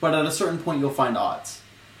line, but at a certain point you'll find odds.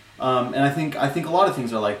 And I think a lot of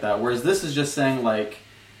things are like that. Whereas this is just saying like,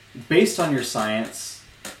 based on your science,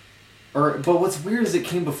 but what's weird is it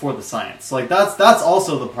came before the science. Like that's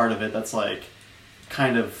also the part of it that's like,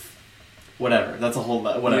 kind of, whatever. That's a whole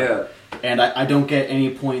whatever. Yeah. And I don't get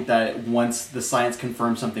any point that once the science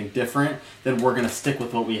confirms something different, then we're going to stick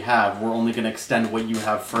with what we have. We're only going to extend what you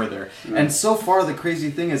have further. And so far, the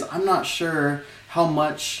crazy thing is I'm not sure how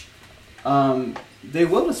much they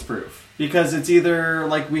will disprove. Because it's either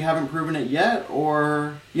like we haven't proven it yet,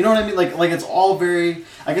 or... You know what I mean? Like it's all very...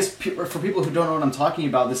 I guess for people who don't know what I'm talking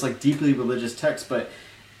about, this like deeply religious text, but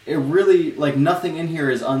it really... Like nothing in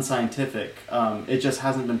here is unscientific. It just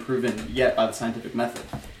hasn't been proven yet by the scientific method.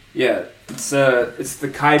 Yeah, it's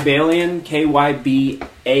the Kybalion, Kybalion,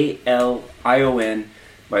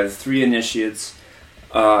 by the three initiates,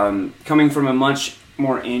 coming from a much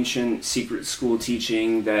more ancient secret school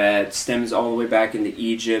teaching that stems all the way back into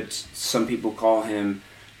Egypt. Some people call him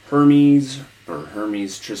Hermes or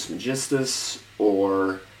Hermes Trismegistus,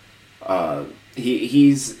 or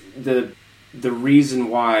he's the reason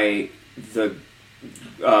why the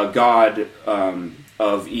god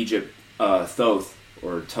of Egypt, Thoth.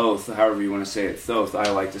 Or Toth, however you want to say it. Thoth, I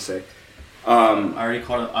like to say. I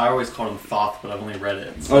always called him Thoth, but I've only read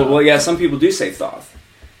it. So. Oh, well, yeah, some people do say Thoth.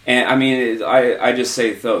 And, I mean, I just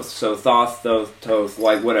say Thoth. So, Thoth, Toth,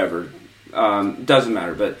 like, whatever. Doesn't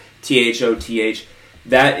matter, but Thoth,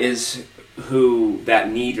 that is who that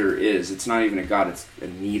Neter is. It's not even a god, it's a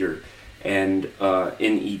Neter. And,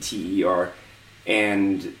 Neter.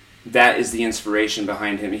 And that is the inspiration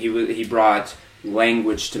behind him. He brought...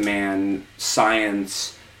 language to man,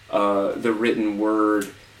 science, the written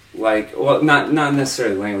word, like, well, not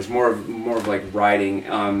necessarily language, more of like writing,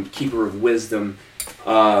 keeper of wisdom.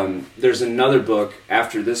 There's another book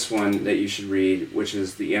after this one that you should read, which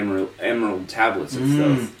is the Emerald Tablets of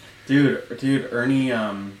Thoth. Dude, Ernie,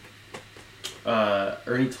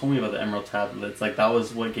 Ernie told me about the Emerald Tablets. Like, that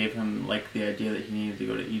was what gave him, like, the idea that he needed to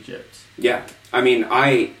go to Egypt. Yeah. I mean,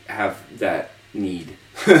 I have that need.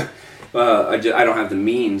 I don't have the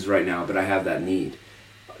means right now, but I have that need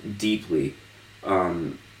deeply.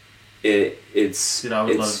 It's Dude, I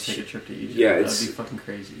would love to take a trip to Egypt. Yeah, that'd it's be fucking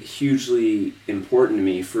crazy. Hugely important to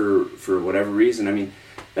me for whatever reason. I mean,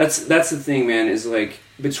 that's the thing, man. Is like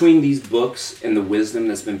between these books and the wisdom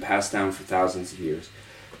that's been passed down for thousands of years,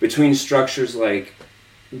 between structures like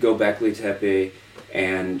Göbekli Tepe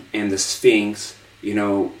and the Sphinx, you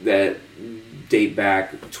know, that date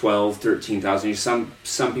back 12, 13,000 years.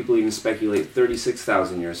 Some people even speculate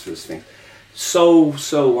 36,000 years for the Sphinx. So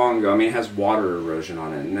long ago. I mean, it has water erosion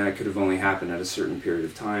on it, and that could have only happened at a certain period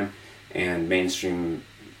of time. And mainstream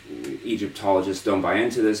Egyptologists don't buy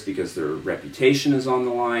into this because their reputation is on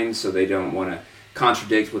the line, so they don't want to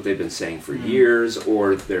contradict what they've been saying for years,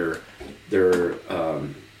 or they're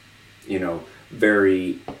you know,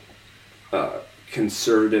 very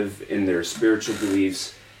conservative in their spiritual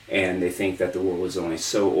beliefs, and they think that the world is only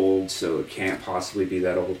so old, so it can't possibly be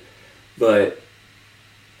that old. But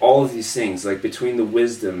all of these things, like between the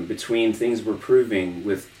wisdom, between things we're proving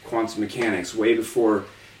with quantum mechanics, way before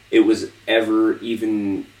it was ever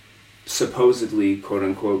even supposedly, quote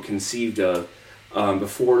unquote, conceived of,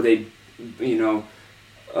 before they, you know,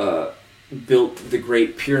 built the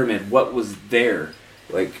Great Pyramid, what was there,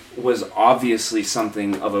 like, was obviously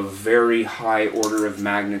something of a very high order of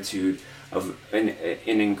magnitude, of an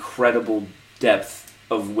incredible depth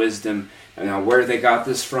of wisdom. And now where they got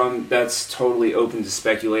this from, that's totally open to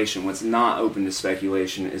speculation. What's not open to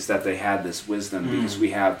speculation is that they had this wisdom because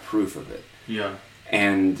we have proof of it. Yeah.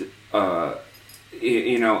 And,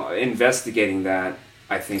 you know, investigating that,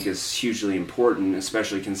 I think, is hugely important,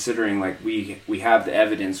 especially considering, like, we have the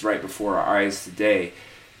evidence right before our eyes today,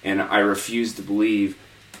 and I refuse to believe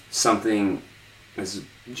something as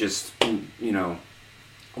just, you know,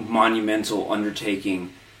 monumental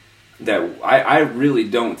undertaking that I really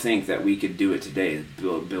don't think that we could do it today,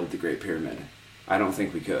 build the Great Pyramid. I don't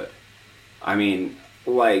think we could. I mean,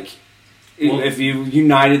 like, well, if you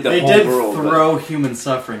united the whole world... They did throw human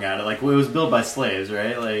suffering at it. Like, it was built by slaves,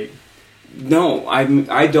 right? Like, no, I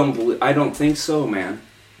don't think so, man.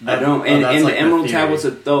 I don't. And like the Emerald Tablets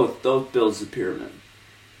of Thoth builds the pyramid.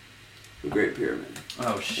 The Great Pyramid.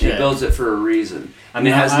 Oh, shit. He builds it for a reason. I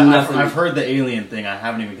mean, it has nothing... I've heard the alien thing. I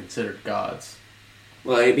haven't even considered gods.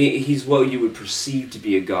 Well, I mean, he's what you would perceive to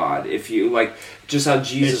be a god. If you, like, just how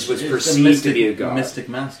Jesus was perceived to be a god. Mystic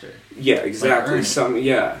master. Yeah, exactly.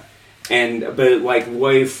 But like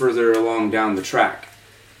way further along down the track.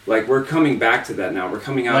 Like, we're coming back to that now. We're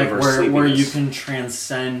coming out of our sleepiness. Where you can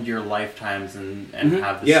transcend your lifetimes and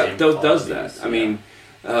have the same Yeah, Thoth does qualities. that. I mean,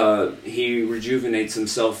 he rejuvenates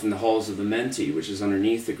himself in the halls of the Menti, which is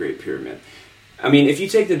underneath the Great Pyramid. I mean, if you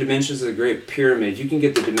take the dimensions of the Great Pyramid, you can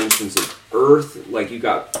get the dimensions of Earth. Like, you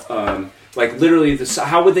got, like, literally,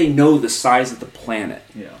 how would they know the size of the planet?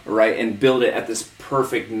 Yeah. Right? And build it at this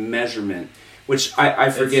perfect measurement, which I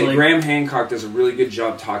forget. Like, Graham Hancock does a really good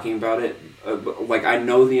job talking about it. Like, I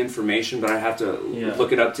know the information, but I have to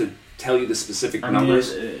look it up to tell you the specific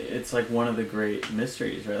numbers. It's like one of the great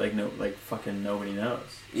mysteries, right? Like, fucking nobody knows.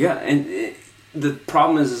 Yeah, and the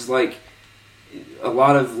problem is like, a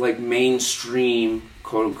lot of, like, mainstream,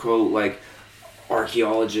 quote unquote, like,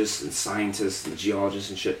 archaeologists and scientists and geologists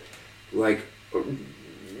and shit, like,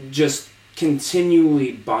 just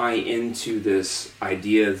continually buy into this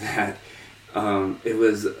idea that it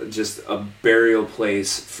was just a burial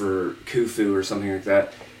place for Khufu or something like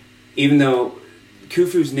that, even though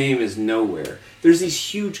Khufu's name is nowhere. There's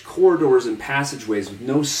these huge corridors and passageways with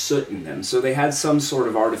no soot in them, so they had some sort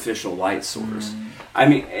of artificial light source. I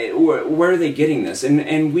mean, where are they getting this?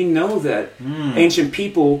 And we know that ancient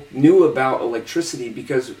people knew about electricity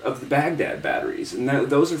because of the Baghdad batteries, and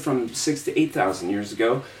those are from 6,000 to 8,000 years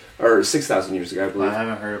ago, or 6,000 years ago, I believe. I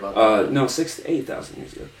haven't heard about that. No, 6,000 to 8,000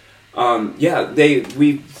 years ago.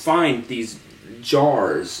 We find these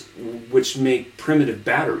jars which make primitive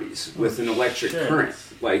batteries with an electric current.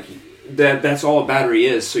 Like, that's all a battery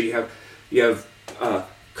is. So you have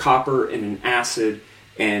copper and an acid,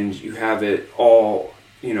 and you have it all,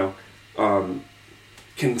 you know,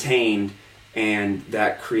 contained, and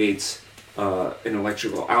that creates an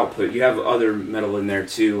electrical output. You have other metal in there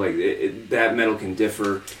too. Like, that metal can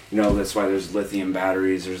differ. You know, that's why there's lithium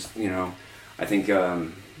batteries. There's, you know, I think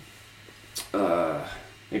maybe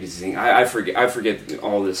it's zinc. I forget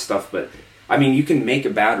all this stuff, but I mean, you can make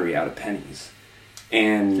a battery out of pennies.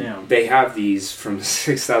 And they have these from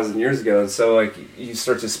 6,000 years ago, and so, like, you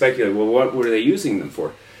start to speculate, well, what were they using them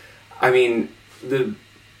for? I mean,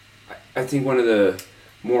 I think one of the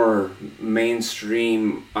more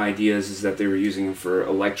mainstream ideas is that they were using them for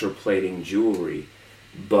electroplating jewelry,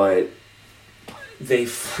 but they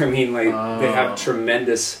have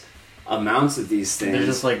tremendous amounts of these things. There's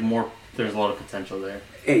just like more. There's a lot of potential there.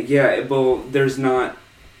 Yeah, well, there's not.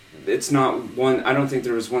 It's not one. I don't think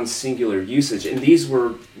there was one singular usage, and these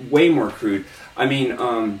were way more crude. I mean,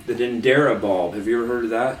 the Dendera bulb. Have you ever heard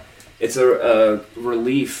of that? It's a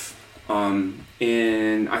relief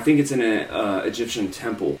in. I think it's in an Egyptian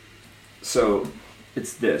temple. So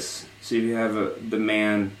it's this. So you have the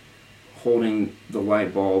man holding the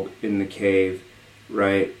light bulb in the cave,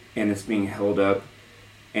 right? And it's being held up,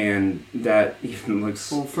 and that even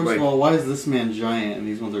looks. Well, first of all, why is this man giant and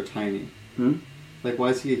these ones are tiny? Like, why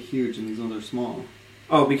is he huge and these ones are small?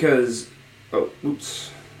 Oh, because... Oh,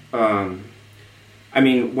 oops. I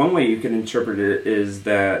mean, one way you can interpret it is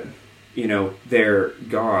that, their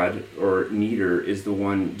god, or Neater, is the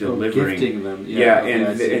one delivering... Gifting them. Yeah,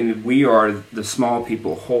 and we are the small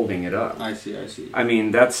people holding it up. I see. I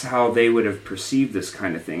mean, that's how they would have perceived this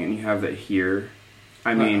kind of thing, and you have it here.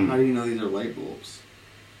 I mean... How do you know these are light bulbs?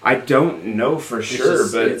 I don't know for sure,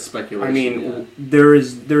 but... It's speculation. I mean,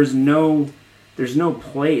 there's no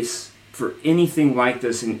place for anything like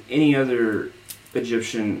this in any other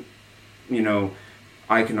Egyptian,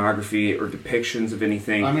 iconography or depictions of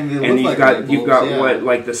anything. I mean, they and look like you've got yeah. what,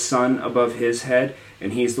 like the sun above his head,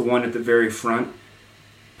 and he's the one at the very front,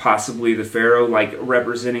 possibly the pharaoh, like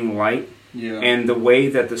representing light. Yeah. And the way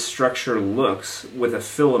that the structure looks with a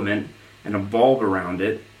filament and a bulb around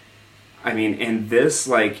it, I mean, and this,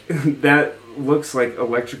 like, that looks like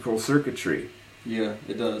electrical circuitry. Yeah,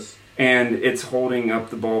 it does. And it's holding up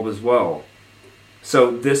the bulb as well.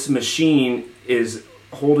 So this machine is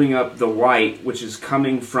holding up the light, which is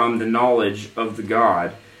coming from the knowledge of the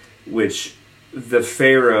God, which the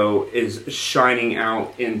Pharaoh is shining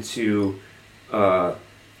out into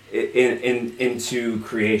into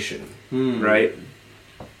creation, right?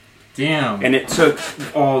 Damn. And it took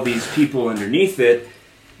all these people underneath it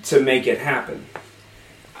to make it happen.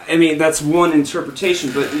 I mean, that's one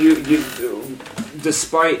interpretation, but you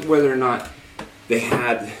despite whether or not they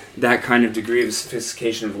had that kind of degree of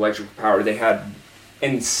sophistication of electrical power, they had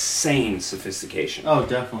insane sophistication. Oh,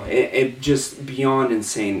 definitely. It just beyond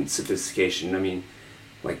insane sophistication. I mean,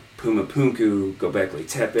 like Puma Punku, Göbekli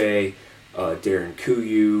Tepe, Darren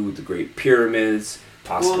Kuyu, the Great Pyramids,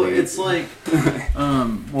 possibly. Well, it's like...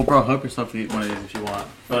 well, bro, help yourself to eat one of these if you want.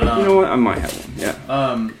 But you know what? I might have one, yeah.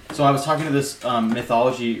 So I was talking to this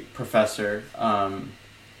mythology professor,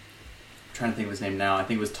 trying to think of his name now. I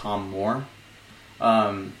think it was Tom Moore.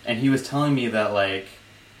 And he was telling me that, like,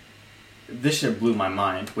 this shit blew my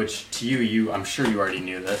mind, which to you, I'm sure you already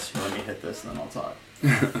knew this. Let me hit this and then I'll talk.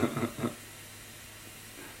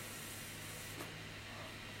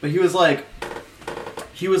 But he was like,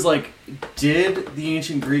 did the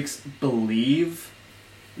ancient Greeks believe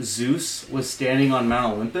Zeus was standing on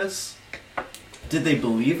Mount Olympus? Did they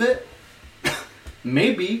believe it?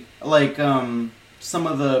 Maybe. Like, some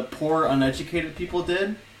of the poor, uneducated people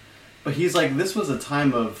did. But he's like, this was a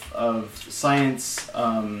time of science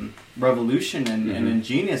revolution and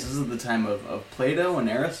ingenious. This is the time of Plato and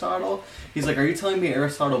Aristotle. He's like, are you telling me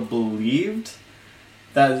Aristotle believed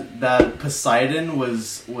that Poseidon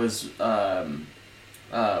was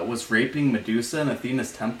raping Medusa in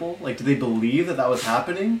Athena's temple? Like, did they believe that was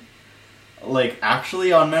happening? Like,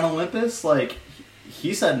 actually on Mount Olympus? Like,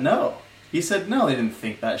 he said no. He said no, they didn't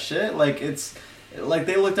think that shit. Like, it's... Like,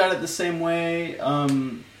 they looked at it the same way...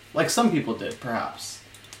 like some people did, perhaps.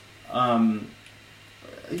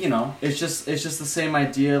 It's just the same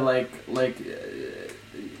idea. Like,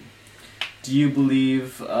 do you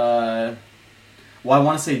believe? Well, I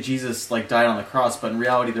want to say Jesus died on the cross, but in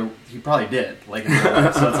reality, he probably did. So it's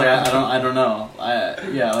like I don't know. I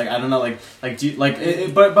don't know. Do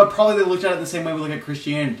you, but probably they looked at it the same way we look at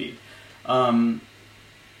Christianity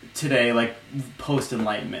today, post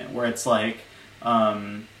Enlightenment, where it's like.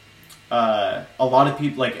 A lot of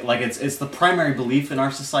people it's the primary belief in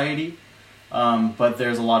our society, but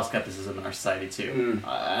there's a lot of skepticism in our society too,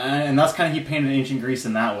 and that's kind of he painted ancient Greece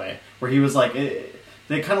in that way, where he was like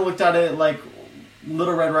they kind of looked at it like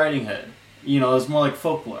Little Red Riding Hood. It was more like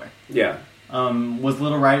folklore. Yeah. Was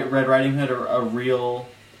Little Red Riding Hood a real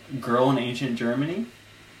girl in ancient Germany?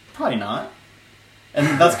 Probably not.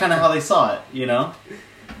 And that's kind of how they saw it,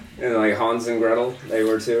 And like Hans and Gretel, they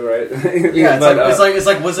were too, right? Yeah, it's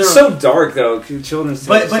like was there so dark though? Children's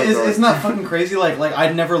but isn't that fucking crazy? Like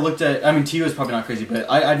I'd never looked at. I mean, to you it's probably not crazy, but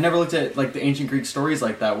I'd never looked at the ancient Greek stories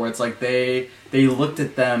like that, where it's like they looked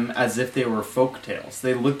at them as if they were folk tales.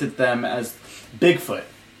 They looked at them as Bigfoot,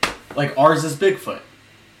 like ours is Bigfoot.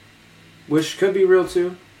 which could be real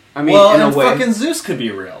too. I mean, well, in a way, fucking Zeus could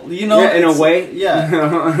be real. You know, yeah, in a way,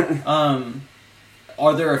 yeah.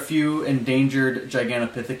 Are there a few endangered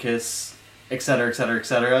Gigantopithecus, etc., etc.,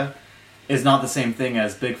 etc.? Is not the same thing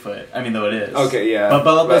as Bigfoot. I mean, though it is. Okay, yeah.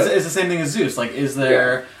 But it's the same thing as Zeus. Like, is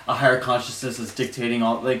there a higher consciousness that's dictating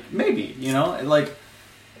all? Like, maybe, you know, like.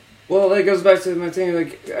 Well, that goes back to my thing.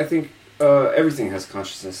 Like, I think everything has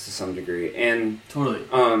consciousness to some degree, and Totally.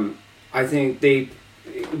 I think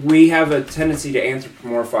we have a tendency to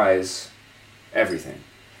anthropomorphize everything.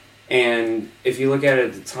 And if you look at it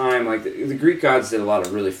at the time, like the Greek gods did a lot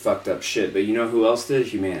of really fucked up shit, but you know who else did?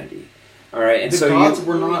 Humanity. All right, and the so gods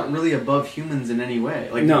were not really above humans in any way.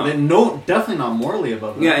 Like, no, definitely not morally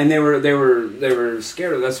above them. Yeah, and they were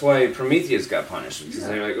scared. That's why Prometheus got punished, because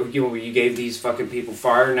they're like, oh, you gave these fucking people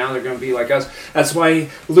fire, now they're going to be like us. That's why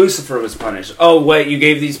Lucifer was punished. Oh wait, you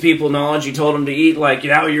gave these people knowledge, you told them to eat, like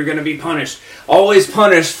now you're going to be punished. Always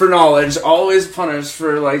punished for knowledge, always punished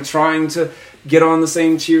for like trying to get on the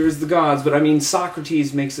same tier as the gods. But I mean,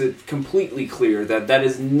 Socrates makes it completely clear that that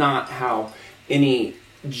is not how any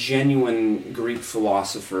genuine Greek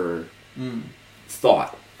philosopher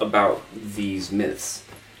thought about these myths.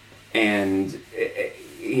 And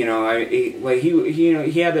you know,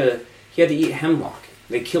 he had to eat hemlock.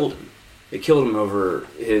 They killed him over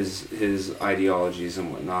his ideologies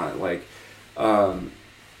and whatnot. Like, you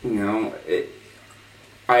know,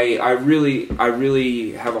 I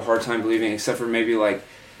really have a hard time believing, except for maybe like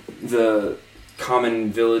the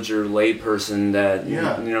common villager layperson that you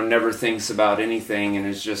know never thinks about anything and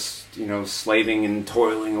is just, you know, slaving and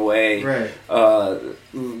toiling away. Right.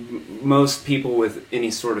 Most people with any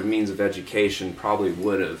sort of means of education probably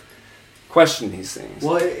would have questioned these things.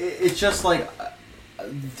 Well, it's just like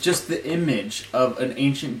just the image of an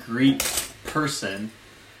ancient Greek person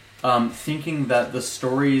thinking that the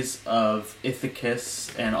stories of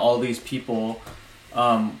Ithacus and all these people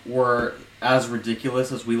were as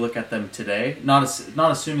ridiculous as we look at them today. Not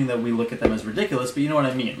assuming that we look at them as ridiculous, but you know what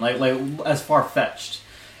I mean. Like as far-fetched.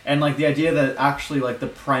 And like the idea that actually like the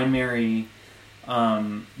primary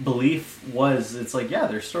belief was, it's like, yeah,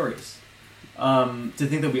 they're stories. To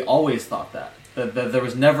think that we always thought that there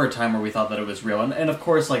was never a time where we thought that it was real. And of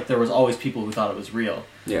course, like there was always people who thought it was real.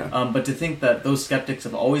 Yeah. But to think that those skeptics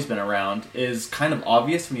have always been around is kind of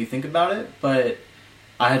obvious when you think about it, but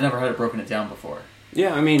I had never had it broken it down before.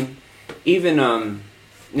 Yeah, I mean, even you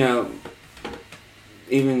know,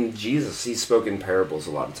 even Jesus, he spoke in parables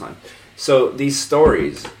a lot of time. So these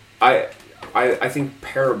stories, I think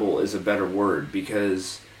parable is a better word,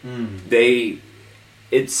 because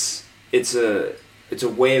it's a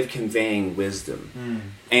way of conveying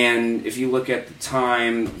wisdom. And if you look at the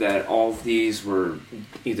time that all of these were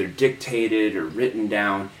either dictated or written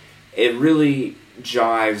down, it really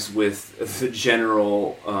jives with the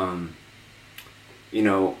general you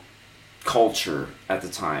know, culture at the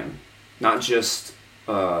time, not just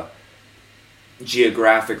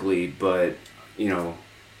geographically, but, you know,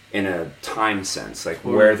 in a time sense, like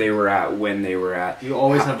where they were at, when they were at. You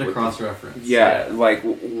always have to cross-reference. Yeah, like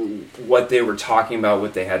what they were talking about,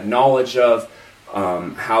 what they had knowledge of,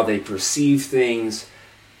 how they perceive things.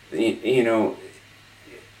 You know,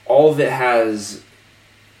 all of it has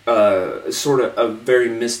sort of a very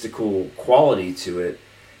mystical quality to it,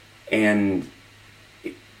 and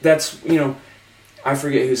that's, you know, I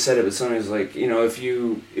forget who said it, but somebody was like, you know, if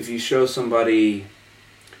you show somebody,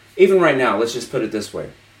 even right now, let's just put it this way.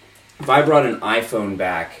 If I brought an iPhone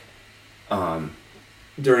back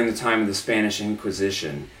during the time of the Spanish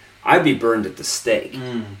Inquisition, I'd be burned at the stake.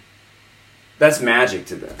 That's magic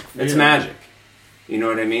to them. It's magic. You know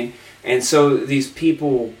what I mean? And so these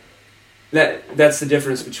people, that's the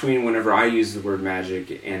difference between whenever I use the word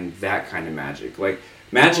magic and that kind of magic. Like,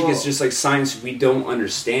 magic is just like science we don't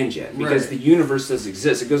understand yet, because the universe does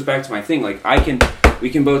exist. It goes back to my thing. Like, we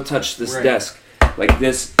can both touch this desk. Like,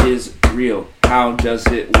 this is real. How does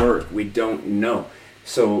it work? We don't know.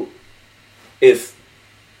 So, if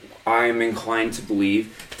I'm inclined to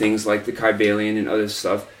believe things like the Kybalion and other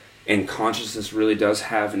stuff, and consciousness really does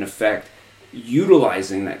have an effect,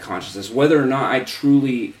 utilizing that consciousness, whether or not I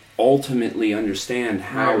truly ultimately understand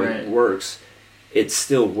how it works, it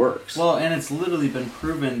still works. Well, and it's literally been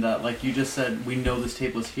proven that, like you just said, we know this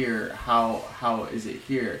tape was here. How is it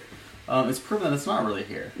here? It's proven that it's not really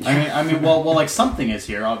here. I mean, well, like something is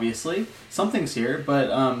here. Obviously, something's here,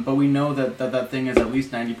 but we know that thing is at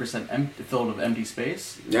least 90% filled with empty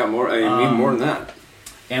space. Yeah, more. I mean, more than that.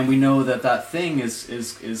 And we know that thing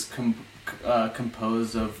is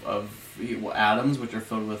composed of atoms, which are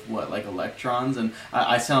filled with like electrons. And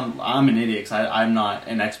I'm an idiot because I'm not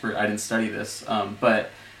an expert. I didn't study this, but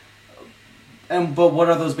But what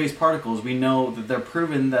are those base particles? We know that they're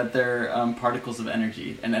proven that they're particles of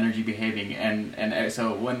energy and energy behaving, and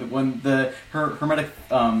so when the Hermetic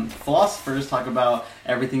philosophers talk about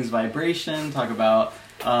everything's vibration, talk about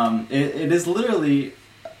it is literally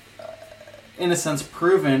in a sense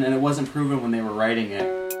proven, and it wasn't proven when they were writing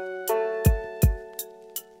it.